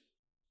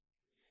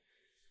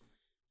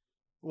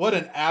 What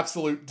an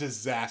absolute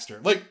disaster.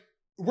 Like,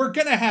 we're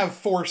going to have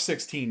 4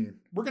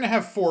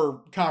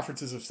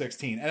 conferences of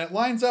 16, and it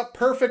lines up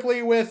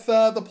perfectly with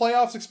the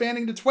playoffs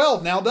expanding to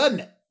 12 now,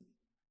 doesn't it?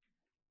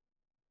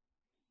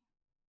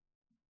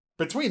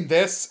 Between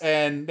this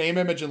and name,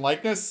 image, and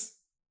likeness,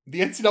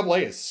 the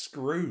NCAA is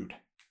screwed.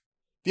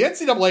 The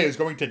NCAA is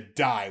going to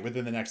die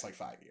within the next,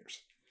 5 years.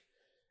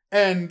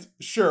 And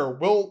sure,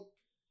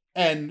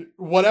 And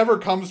whatever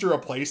comes to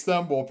replace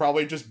them will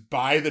probably just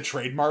buy the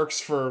trademarks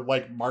for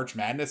like March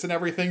Madness and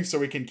everything so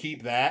we can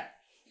keep that.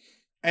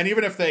 And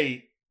even if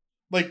they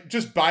like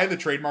just buy the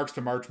trademarks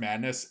to March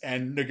Madness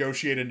and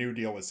negotiate a new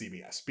deal with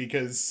CBS,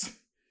 because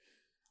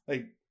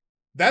like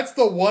that's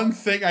the one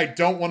thing I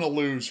don't want to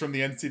lose from the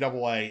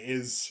NCAA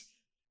is,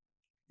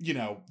 you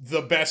know,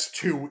 the best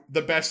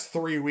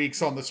 3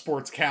 weeks on the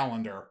sports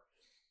calendar,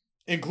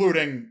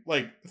 including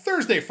like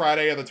Thursday,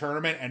 Friday of the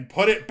tournament, and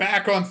put it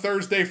back on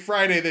Thursday,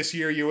 Friday this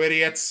year, you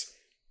idiots,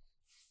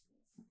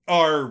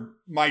 are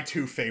my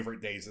 2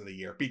 favorite days of the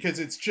year because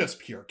it's just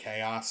pure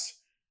chaos.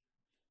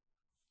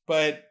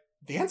 But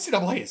the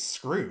NCAA is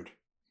screwed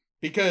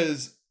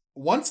because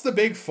once the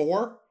Big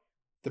Four,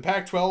 the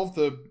Pac-12,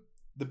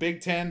 the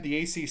Big Ten, the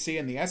ACC,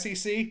 and the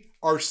SEC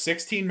are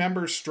 16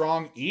 members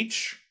strong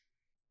each,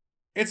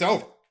 it's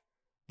over.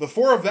 The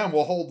 4 of them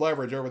will hold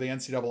leverage over the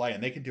NCAA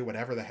and they can do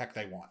whatever the heck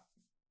they want.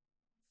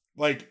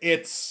 Like,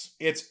 it's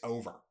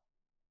over.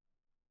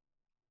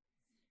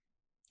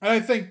 And I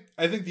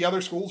think the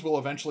other schools will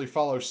eventually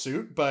follow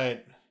suit,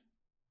 but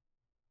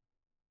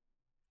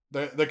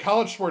the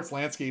college sports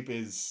landscape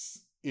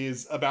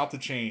is about to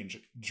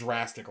change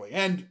drastically.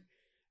 And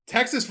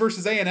Texas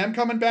versus A&M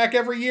coming back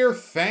every year,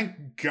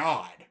 thank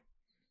God.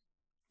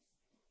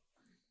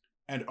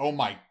 And oh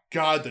my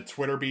God, the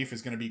Twitter beef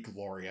is going to be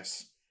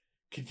glorious.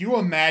 Could you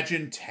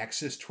imagine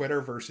Texas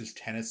Twitter versus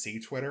Tennessee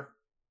Twitter?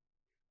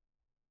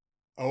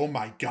 Oh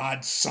my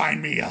God,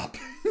 sign me up.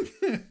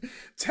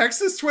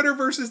 Texas Twitter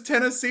versus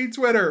Tennessee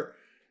Twitter.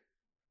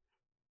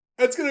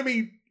 It's going to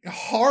be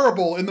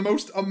horrible in the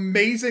most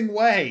amazing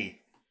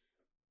way.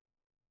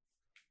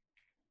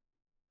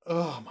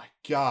 Oh my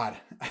God.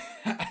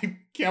 I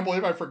can't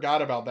believe I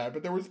forgot about that,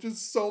 but there was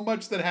just so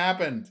much that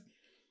happened.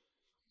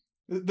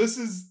 This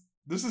is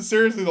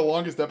seriously the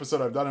longest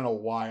episode I've done in a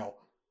while.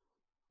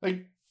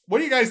 Like, what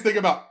do you guys think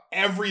about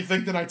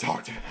everything that I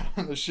talked about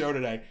on the show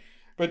today?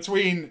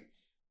 Between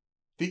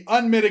the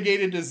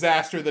unmitigated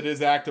disaster that is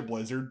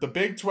ActiBlizzard, the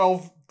Big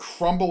 12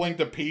 crumbling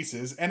to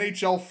pieces,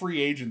 NHL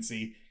free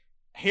agency,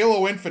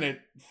 Halo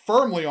Infinite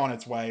firmly on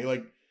its way.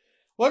 Like,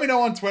 let me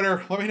know on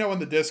Twitter. Let me know in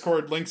the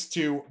Discord. Links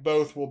to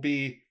both will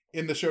be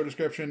in the show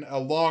description,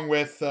 along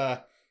with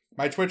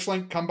my Twitch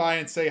link. Come by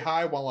and say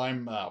hi while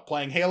I'm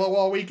playing Halo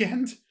all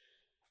weekend.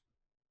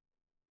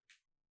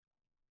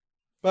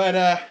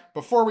 But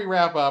before we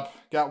wrap up,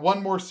 got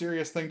one more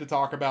serious thing to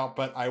talk about,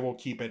 but I will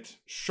keep it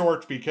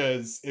short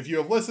because if you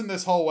have listened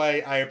this whole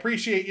way, I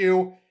appreciate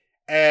you,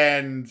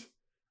 and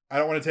I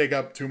don't want to take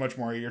up too much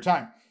more of your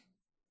time.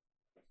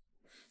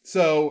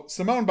 So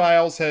Simone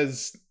Biles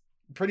has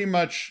pretty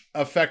much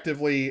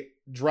effectively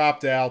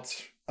dropped out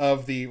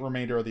of the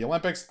remainder of the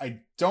Olympics. I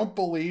don't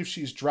believe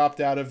she's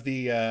dropped out of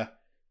the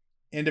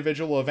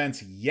individual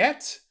events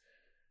yet.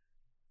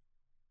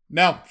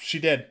 No, she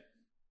did.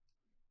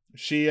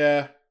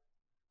 She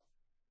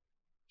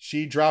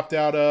dropped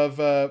out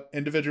of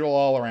individual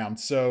all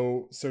around,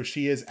 so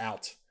she is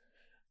out.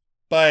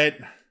 But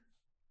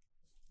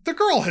the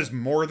girl has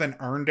more than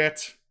earned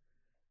it.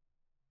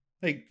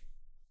 Like,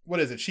 what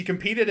is it? She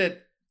competed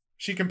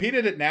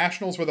at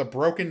nationals with a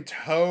broken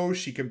toe.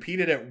 She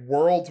competed at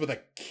worlds with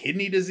a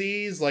kidney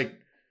disease. Like,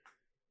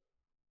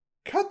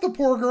 cut the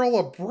poor girl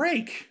a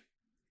break.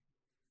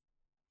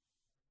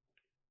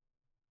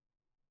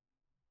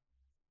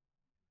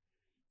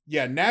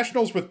 Yeah,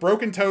 nationals with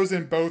broken toes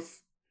in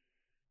both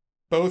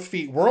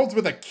feet, worlds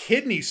with a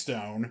kidney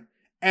stone,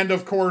 and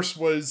of course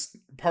was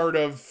part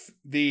of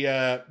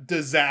the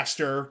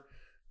disaster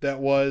that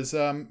was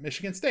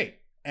Michigan State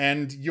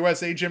and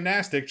USA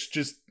Gymnastics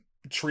just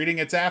treating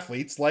its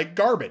athletes like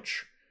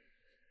garbage.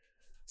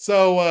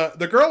 So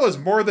the girl has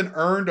more than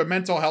earned a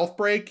mental health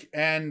break,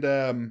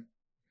 and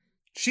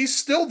she's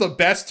still the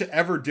best to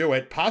ever do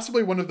it,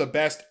 possibly one of the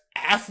best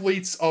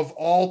athletes of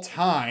all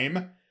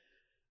time.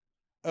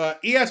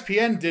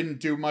 ESPN didn't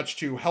do much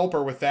to help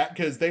her with that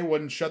because they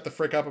wouldn't shut the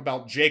frick up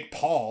about Jake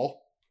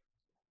Paul,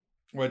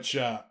 which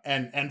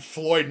and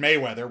Floyd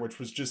Mayweather, which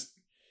was just,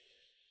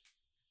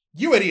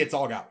 you idiots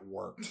all got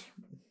worked.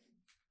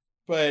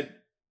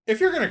 But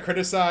if you're gonna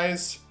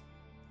criticize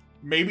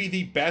maybe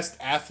the best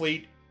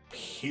athlete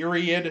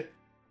period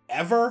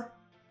ever,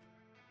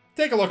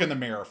 take a look in the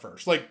mirror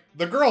first. Like,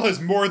 the girl has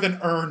more than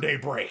earned a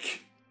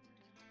break.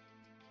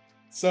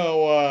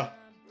 So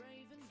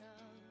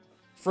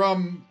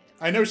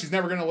I know she's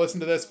never going to listen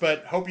to this,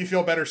 but hope you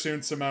feel better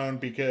soon, Simone,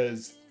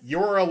 because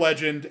you're a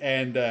legend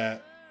and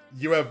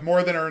you have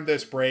more than earned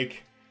this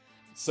break.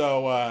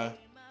 So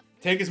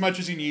take as much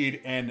as you need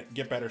and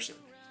get better soon.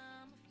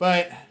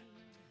 But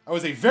that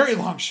was a very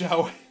long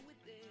show.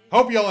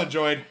 Hope you all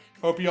enjoyed.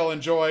 Hope you all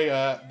enjoy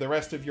the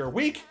rest of your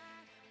week.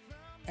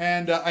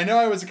 And I know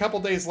I was a couple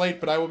days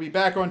late, but I will be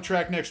back on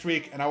track next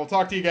week, and I will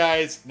talk to you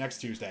guys next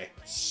Tuesday.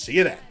 See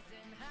you then.